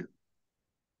 Hallelujah.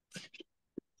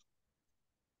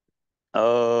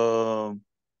 Uh,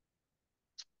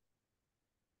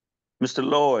 Mr.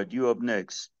 Lloyd, you up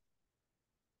next.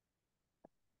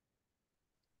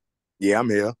 Yeah, I'm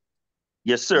here.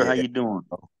 Yes, sir. How Yeah, you doing?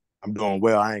 I'm doing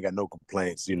well. I ain't got no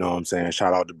complaints. You know what I'm saying?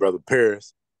 Shout out to Brother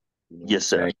Paris. You know what I'm Yes,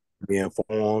 sir. saying? Be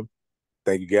informed.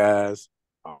 Thank you guys.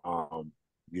 Um,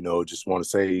 just want to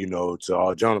say, to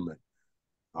all gentlemen,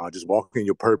 just walk in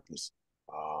your purpose.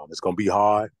 It's gonna be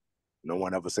hard. No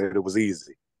one ever said it was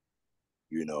easy.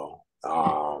 You know.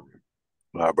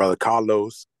 My brother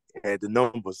Carlos had the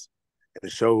numbers and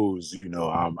it shows,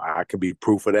 I can be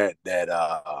proof of that,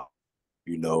 the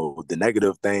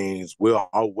negative things will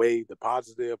outweigh the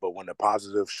positive, but when the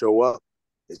positive show up,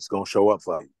 it's gonna show up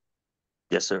for you.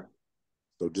 Yes, sir.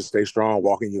 So just stay strong,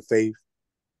 walk in your faith,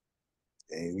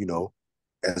 and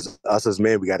as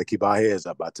men, we got to keep our heads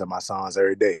up. I tell my sons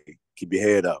every day, keep your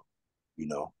head up.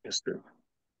 Yes, sir.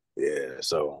 Yeah.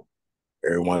 So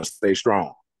everyone stay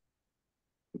strong.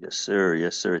 Yes, sir.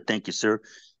 Yes, sir. Thank you, sir.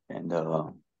 And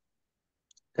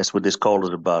that's what this call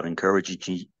is about: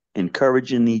 encouraging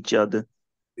each other,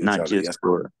 Each not other. just Yes.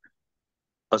 for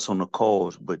us on the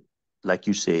calls, but like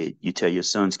you said, you tell your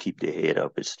sons keep their head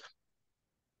up. It's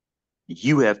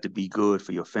you have to be good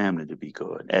for your family to be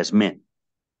good as men.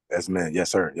 As men.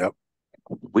 Yes, sir. Yep.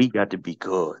 We got to be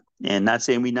good, and not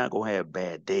saying we're not gonna have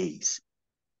bad days,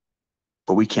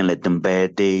 but we can't let them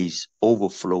bad days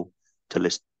overflow till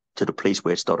it's to the place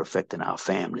where it start affecting our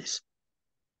families.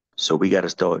 So we got to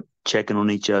start checking on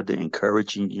each other,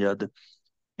 encouraging each other,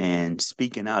 and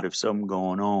speaking out if something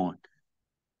going on.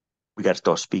 We got to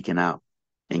start speaking out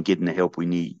and getting the help we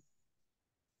need.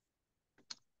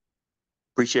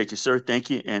 Appreciate you, sir. Thank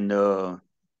you, and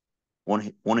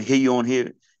want to hear you on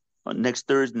here next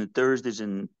Thursday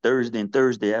and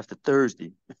Thursday after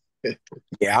Thursday.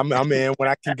 Yeah, I'm in when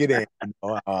I can get in.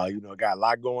 Got a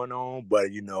lot going on, but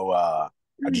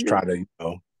I just try to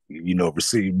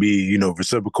be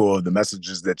reciprocal of the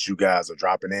messages that you guys are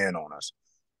dropping in on us.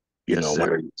 Yes,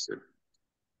 sir. Yes, sir.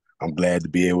 I'm glad to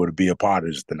be able to be a part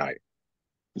of this tonight.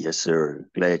 Yes, sir.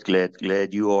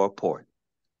 Glad you are a part.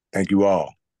 Thank you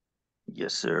all.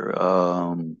 Yes, sir.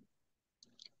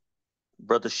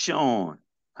 Brother Sean,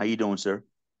 how you doing, sir?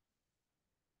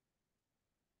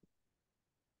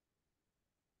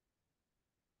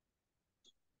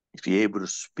 If you're able to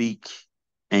speak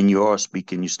and you are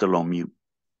speaking, you're still on mute.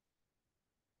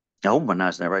 I hope I'm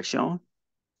pronouncing that right, Sean.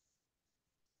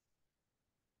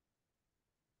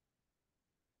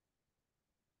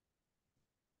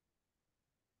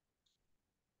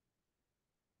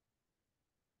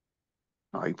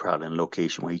 Oh, he probably in a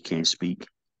location where he can't speak.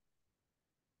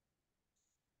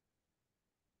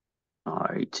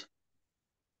 right.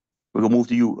 We're gonna move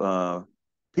to you,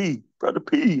 P, brother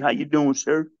P. How you doing,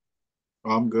 sir?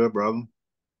 I'm good, brother.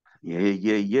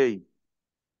 Yeah.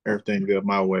 Everything good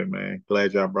my way, man.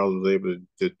 Glad y'all brothers was able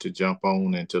to jump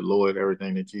on and to Lord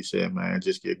everything that you said, man.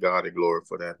 Just give God the glory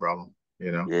for that, brother.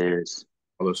 You know, Yes.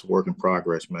 all this work in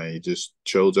progress, man. He just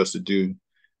chose us to do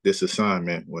this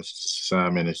assignment. Which this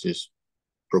assignment is just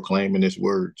proclaiming His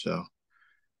word. So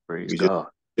Praise we God.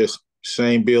 just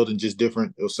same building, just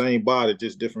different, or same body,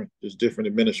 just different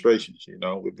administrations. You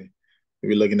know, we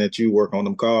be looking at you work on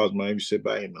them cars, man. You sit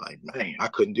back and be like, man, I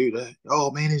couldn't do that. Oh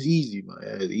man, it's easy,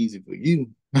 man. It's easy for you.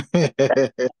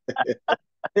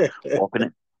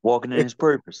 Walking in his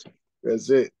purpose.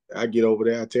 That's it. I get over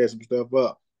there, I tear some stuff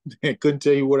up. Couldn't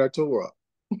tell you what I tore up.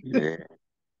 Yeah.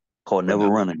 Called But Never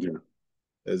no, Run Again.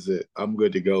 that's it. I'm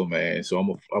good to go, man. So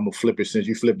I'm a flip it. Since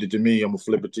you flipped it to me, I'm gonna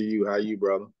flip it to you. How you,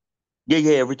 brother?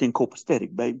 Yeah, everything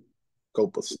copacetic, baby.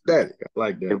 Copacetic. I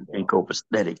like that, boy. Everything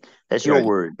copacetic. That's I got your you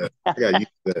word. that. I got you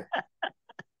that.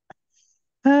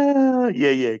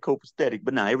 Yeah, copacetic.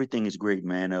 But now everything is great,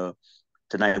 man.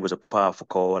 Tonight was a powerful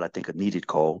call. I think a needed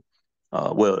call.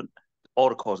 Well, all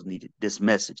the calls needed. This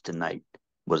message tonight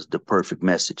was the perfect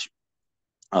message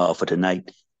for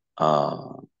tonight.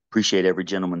 Appreciate every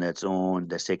gentleman that's on,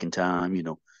 that's taking time,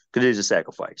 because it is a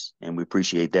sacrifice, and we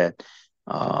appreciate that.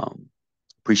 Um,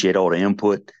 appreciate all the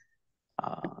input.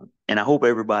 And I hope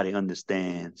everybody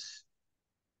understands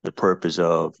the purpose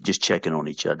of just checking on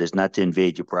each other. It's not to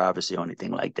invade your privacy or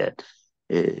anything like that.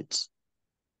 It's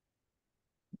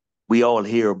we all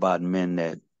hear about men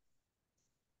that,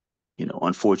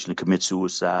 unfortunately commit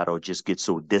suicide or just get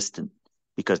so distant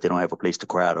because they don't have a place to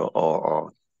cry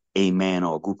or a man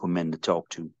or a group of men to talk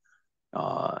to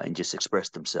and just express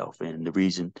themselves. And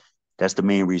that's the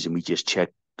main reason we just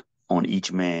check on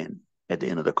each man at the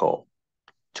end of the call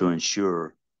to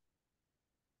ensure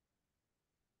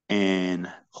and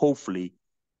hopefully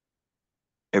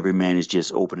every man is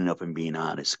just opening up and being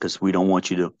honest, because we don't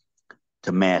want you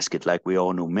to mask it. Like we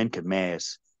all know, men can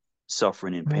mask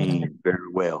suffering and pain very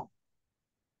well.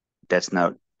 That's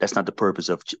not the purpose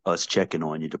of us checking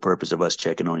on you. The purpose of us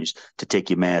checking on you is to take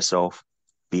your mask off,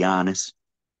 be honest.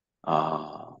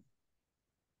 Uh,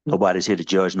 Nobody's here to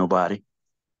judge nobody.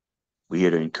 We're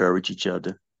here to encourage each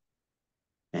other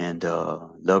and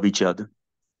love each other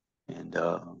and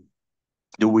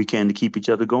do what we can to keep each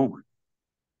other going.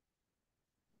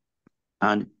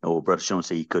 Brother Sean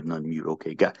said he couldn't unmute.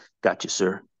 Okay, got you,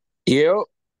 sir. Yep.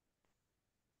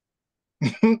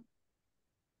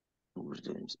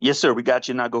 Yes, sir. We got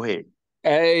you. Now go ahead.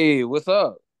 Hey, what's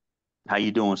up? How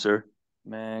you doing, sir?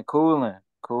 Man, cooling.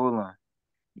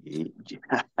 Yeah.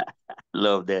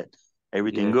 Love that.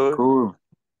 Everything Yeah, good? cool.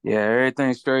 Yeah,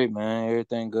 everything straight, man.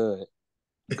 Everything good.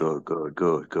 Good.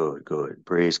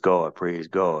 Praise God.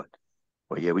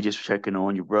 Well, yeah, we just checking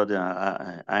on you, brother.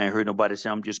 I ain't heard nobody say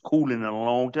I'm just cooling in a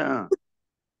long time.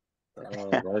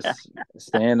 That's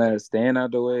staying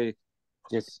out the way.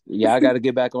 Just I got to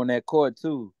get back on that court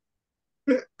too.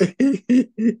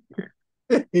 Hey,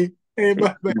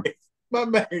 my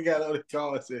man got on the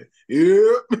call and said,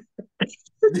 "Yep."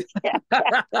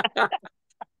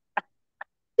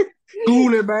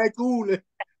 Cooling, man, cooling.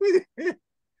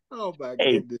 Oh my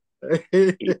Hey, goodness.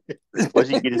 once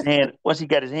he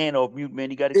got his hand off mute, man,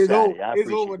 he got It's excited. over. I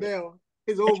It's over appreciate it. now.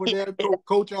 It's over now.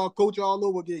 Coach all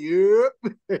over again. Yep.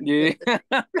 Yeah.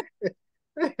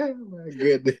 My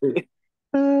goodness.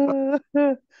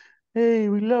 Hey,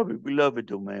 we love it. We love it,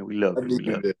 though, man. We love I it.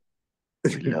 needed it.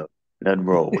 We love it. Nothing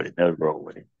wrong with it.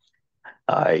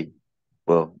 All right.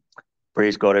 Well,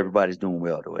 praise God, everybody's doing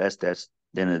well, though. That's the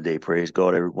end of the day. Praise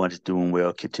God, everyone's doing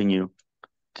well. Continue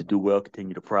to do well.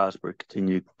 Continue to prosper.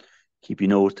 Continue to keep your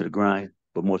nose to the grind.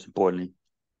 But most importantly,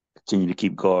 continue to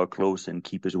keep God close and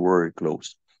keep His word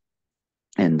close.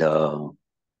 And we're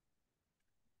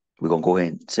gonna go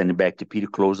ahead and send it back to Peter.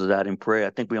 Close us out in prayer. I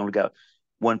think we only got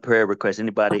one prayer request.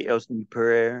 Anybody else need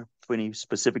prayer for any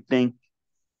specific thing?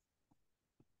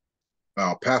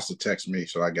 Pastor texted me,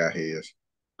 so I got his.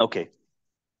 Okay.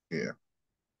 Yeah.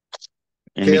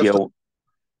 And Kev, Miguel.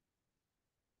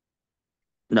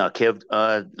 No, Kev.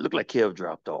 Looked like Kev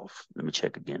dropped off. Let me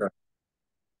check again. Okay.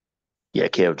 Yeah,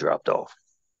 Kev dropped off.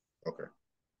 Okay.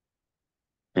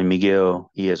 And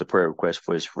Miguel, he has a prayer request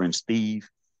for his friend Steve.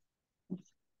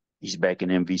 He's back in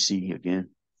MVC again.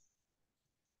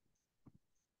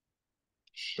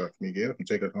 Shucks, Miguel, can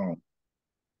take us home.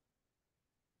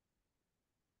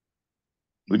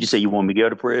 Would you say you want Miguel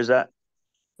to pray us out?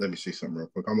 Let me see something real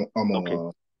quick. I'm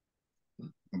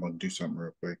gonna do something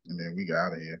real quick, and then we got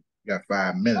out of here. We got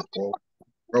 5 minutes, bro.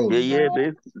 Yeah,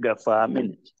 babe. We got 5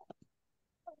 minutes.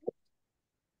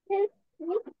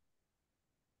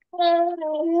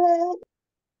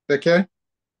 Okay.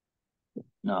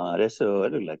 No, that's it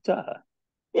look like Todd.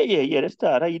 Yeah. That's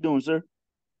Todd. How you doing, sir?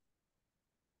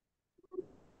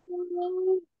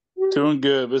 Doing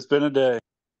good. It's been a day.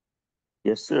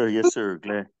 Yes, sir. Yes, sir.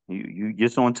 Glad you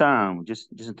just on time. Just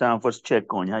in time for us to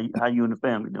check on you. How you and the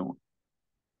family doing?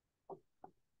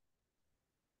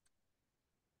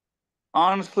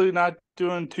 Honestly, not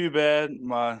doing too bad.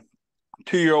 My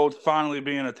 2-year-old's finally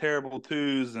being a terrible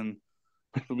twos, and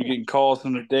we'll be getting calls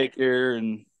from the daycare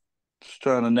and just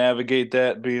trying to navigate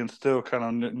that, being still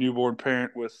kind of newborn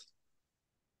parent with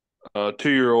a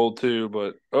 2-year-old too.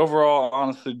 But overall,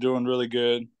 honestly, doing really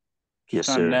good. Just Yes,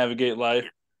 trying to sir. navigate life,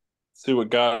 see what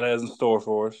God has in store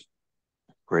for us.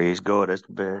 Praise God. That's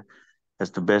the best.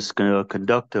 That's the best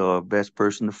conductor or best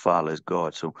person to follow is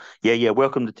God. So yeah.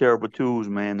 Welcome to Terrible Twos,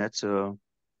 man. That's Oh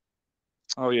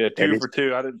yeah, that two is. for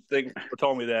two. I didn't think people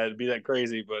told me that it'd be that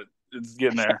crazy, but it's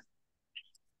getting there.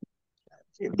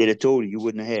 If they'd have told you, you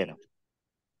wouldn't have had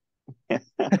them.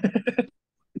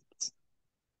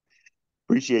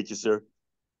 Appreciate you, sir.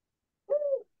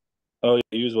 Oh, yeah,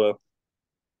 you as well.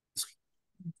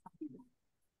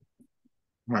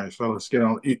 All right, so let's get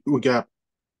on. We got,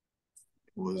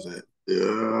 what was that?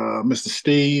 Mr.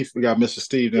 Steve. We got Mr.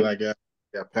 Steve. Then I got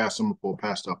passed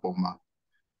up on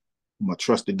my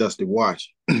trusty dusty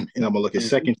watch, and I'm gonna look at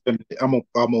Second Timothy. I'm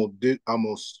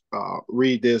gonna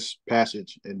read this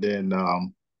passage and then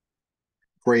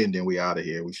pray, and then we out of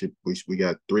here. We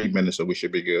got 3 minutes, so we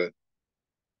should be good.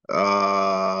 2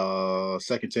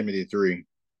 Timothy 3.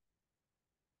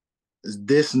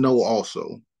 This know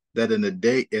also that in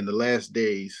the last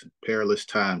days perilous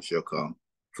times shall come.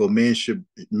 For men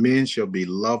shall be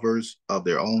lovers of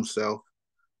their own self,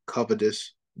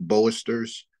 covetous,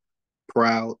 boasters,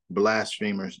 proud,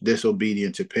 blasphemers,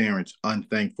 disobedient to parents,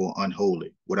 unthankful,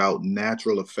 unholy, without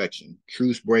natural affection,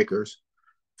 truce breakers,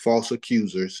 false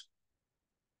accusers.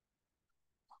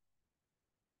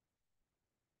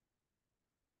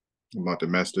 I'm about to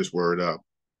mess this word up.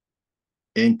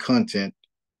 Incontinent,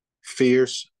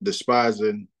 fierce,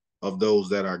 despising of those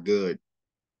that are good,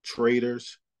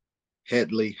 traitors,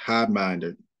 headly,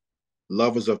 high-minded,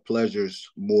 lovers of pleasures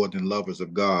more than lovers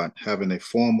of God, having a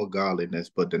form of godliness,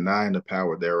 but denying the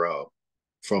power thereof.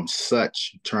 From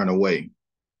such turn away.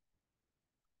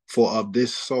 For of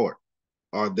this sort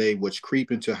are they which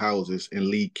creep into houses and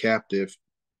lead captive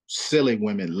silly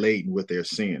women laden with their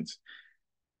sins,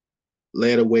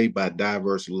 led away by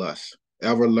diverse lusts,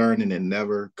 ever learning and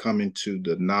never coming to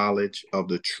the knowledge of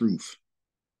the truth.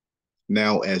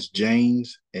 Now, as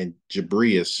James and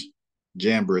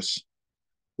Jambres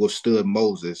withstood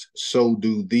Moses, so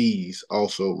do these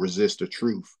also resist the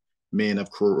truth. Men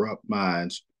of corrupt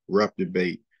minds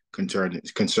reprobate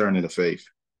concerning the faith.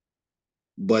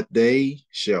 But they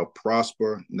shall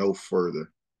prosper no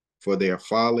further, for their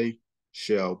folly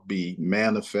shall be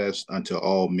manifest unto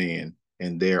all men,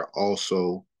 and there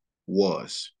also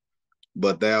was.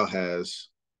 But thou hast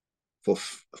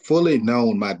fully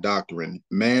known my doctrine,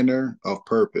 manner of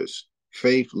purpose,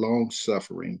 faith, long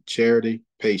suffering, charity,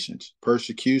 patience,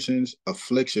 persecutions,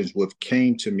 afflictions which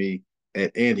came to me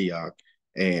at Antioch,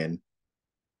 and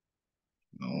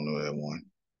I don't know that one.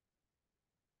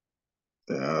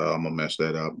 I'm gonna mess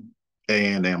that up,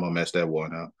 and I'm gonna mess that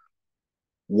one up.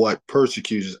 What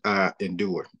persecutions I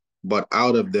endured, but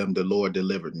out of them the Lord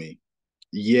delivered me.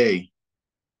 Yea,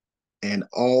 and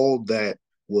all that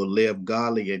will live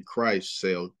godly in Christ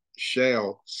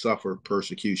shall suffer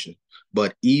persecution.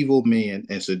 But evil men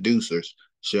and seducers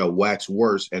shall wax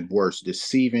worse and worse,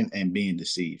 deceiving and being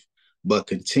deceived. But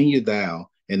continue thou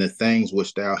in the things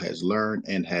which thou hast learned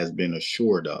and hast been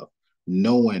assured of,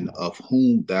 knowing of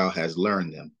whom thou hast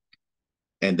learned them.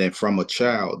 And that from a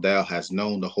child thou hast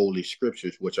known the holy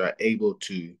scriptures, which are able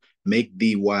to make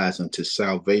thee wise unto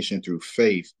salvation through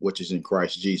faith, which is in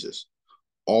Christ Jesus.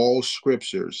 All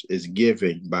scriptures is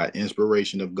given by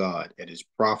inspiration of God and is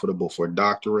profitable for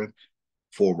doctrine,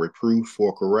 for reproof,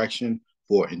 for correction,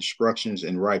 for instructions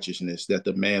in righteousness, that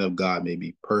the man of God may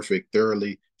be perfect,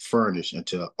 thoroughly furnished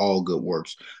unto all good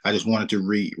works. I just wanted to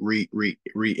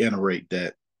reiterate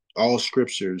that all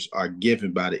scriptures are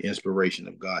given by the inspiration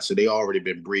of God. So they already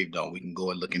been breathed on. We can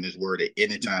go and look in this word at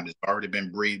any time. It's already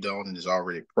been breathed on and is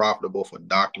already profitable for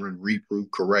doctrine, reproof,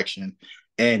 correction,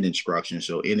 and instruction.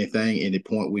 So any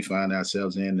point we find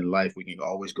ourselves in life, we can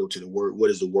always go to the word. What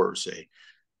does the word say?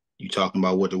 You talking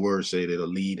about what the word say that'll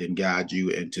lead and guide you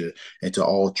into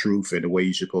all truth and the way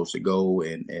you're supposed to go,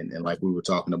 and like we were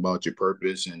talking about your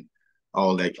purpose and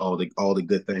all the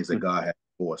good things that God has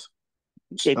for us.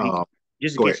 KP,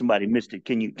 just in Go case ahead. somebody missed it,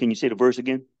 can you say the verse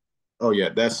again? Oh yeah,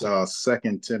 that's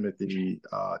 2 Timothy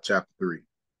chapter 3.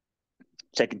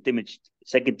 Second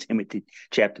Timothy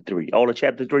chapter 3. All of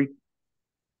chapter 3?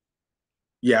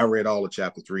 Yeah, I read all of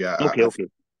chapter 3. Okay.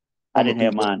 I didn't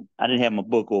have my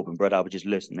book open, brother. I was just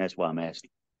listening. That's why I'm asking.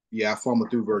 Yeah, I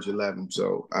fumbled through verse 11,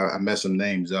 so I messed some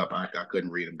names up. I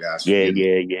couldn't read them, guys. Yeah. Forgive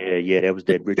me. That was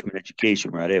that Richmond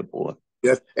education right there, boy.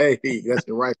 Yes, hey, that's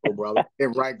the right go, brother.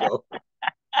 And right go.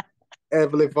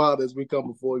 Heavenly Father, as we come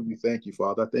before you, we thank you,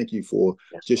 Father. I thank you for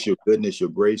just your goodness, your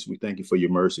grace. We thank you for your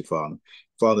mercy, Father.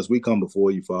 Father, as we come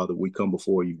before you, Father, we come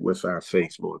before you with our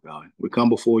faith, Lord God. We come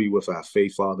before you with our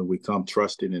faith, Father. We come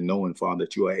trusting and knowing, Father,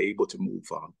 that you are able to move,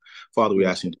 Father. Father, we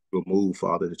ask you to move,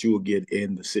 Father, that you will get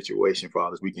in the situation,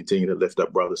 Father, as we continue to lift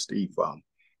up Brother Steve, Father.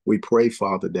 We pray,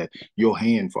 Father, that your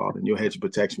hand, Father, and your hedge of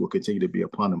protection will continue to be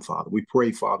upon him, Father. We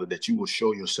pray, Father, that you will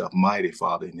show yourself mighty,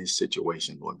 Father, in this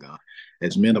situation, Lord God.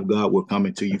 As men of God, we're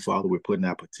coming to you, Father. We're putting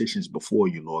our petitions before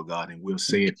you, Lord God, and we'll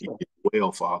say it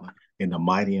well, Father, in the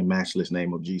mighty and matchless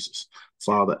name of Jesus.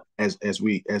 Father, as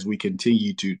we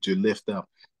continue to lift up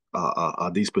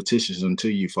these petitions unto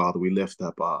you, Father, we lift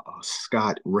up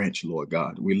Scott Wrench, Lord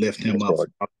God. We lift him up.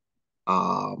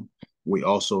 We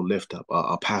also lift up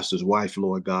a pastor's wife,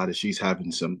 Lord God, as she's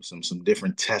having some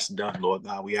different tests done, Lord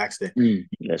God. We ask that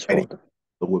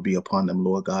would be upon them,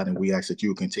 Lord God, and we ask that you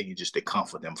will continue just to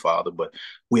comfort them, Father. But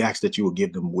we ask that you will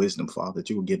give them wisdom, Father, that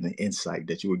you will give them insight,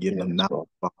 that you will give them knowledge,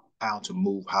 how to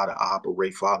move, how to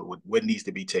operate, Father, what needs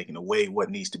to be taken away, what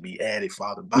needs to be added,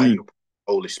 Father, by your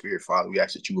Holy Spirit, Father. We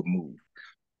ask that you would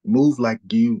move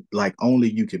like only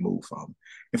you can move, Father.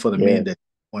 And for the men that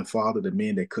Father, the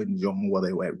men that couldn't join, while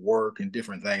they were at work and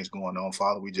different things going on,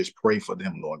 Father, we just pray for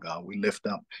them, Lord God. We lift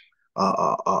up,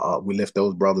 we lift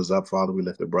those brothers up, Father. We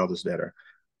lift the brothers that are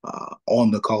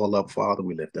on the call up, Father.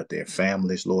 We lift up their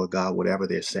families, Lord God, whatever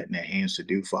they're setting their hands to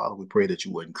do, Father. We pray that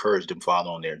you would encourage them, Father,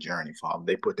 on their journey, Father.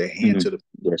 They put their hand to the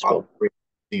Father. We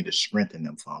pray to strengthen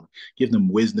them, Father. Give them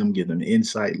wisdom, give them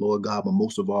insight, Lord God, but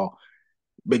most of all,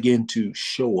 begin to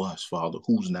show us, Father,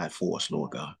 who's not for us,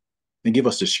 Lord God. And give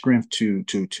us the strength to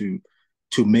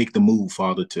make the move,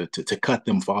 Father, to cut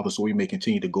them, Father, so we may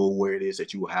continue to go where it is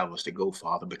that you will have us to go,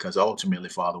 Father, because ultimately,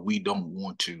 Father, we don't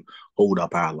want to hold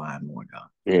up our line, Lord God.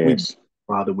 Yes.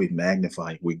 Father, we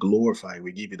magnify you, we glorify you,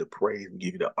 we give you the praise, we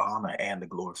give you the honor and the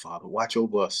glory, Father. Watch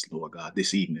over us, Lord God,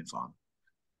 this evening, Father.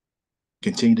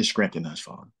 Continue to strengthen us,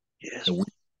 Father. Yes. And we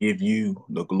give you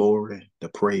the glory, the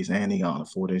praise, and the honor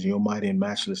for it. In your mighty and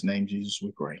matchless name, Jesus,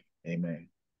 we pray. Amen.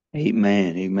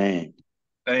 Amen. Amen.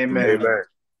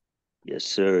 Yes,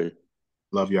 sir.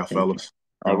 Love y'all, fellas.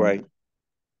 All right.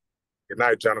 Good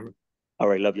night, gentlemen. All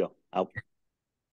right. Love y'all. Out.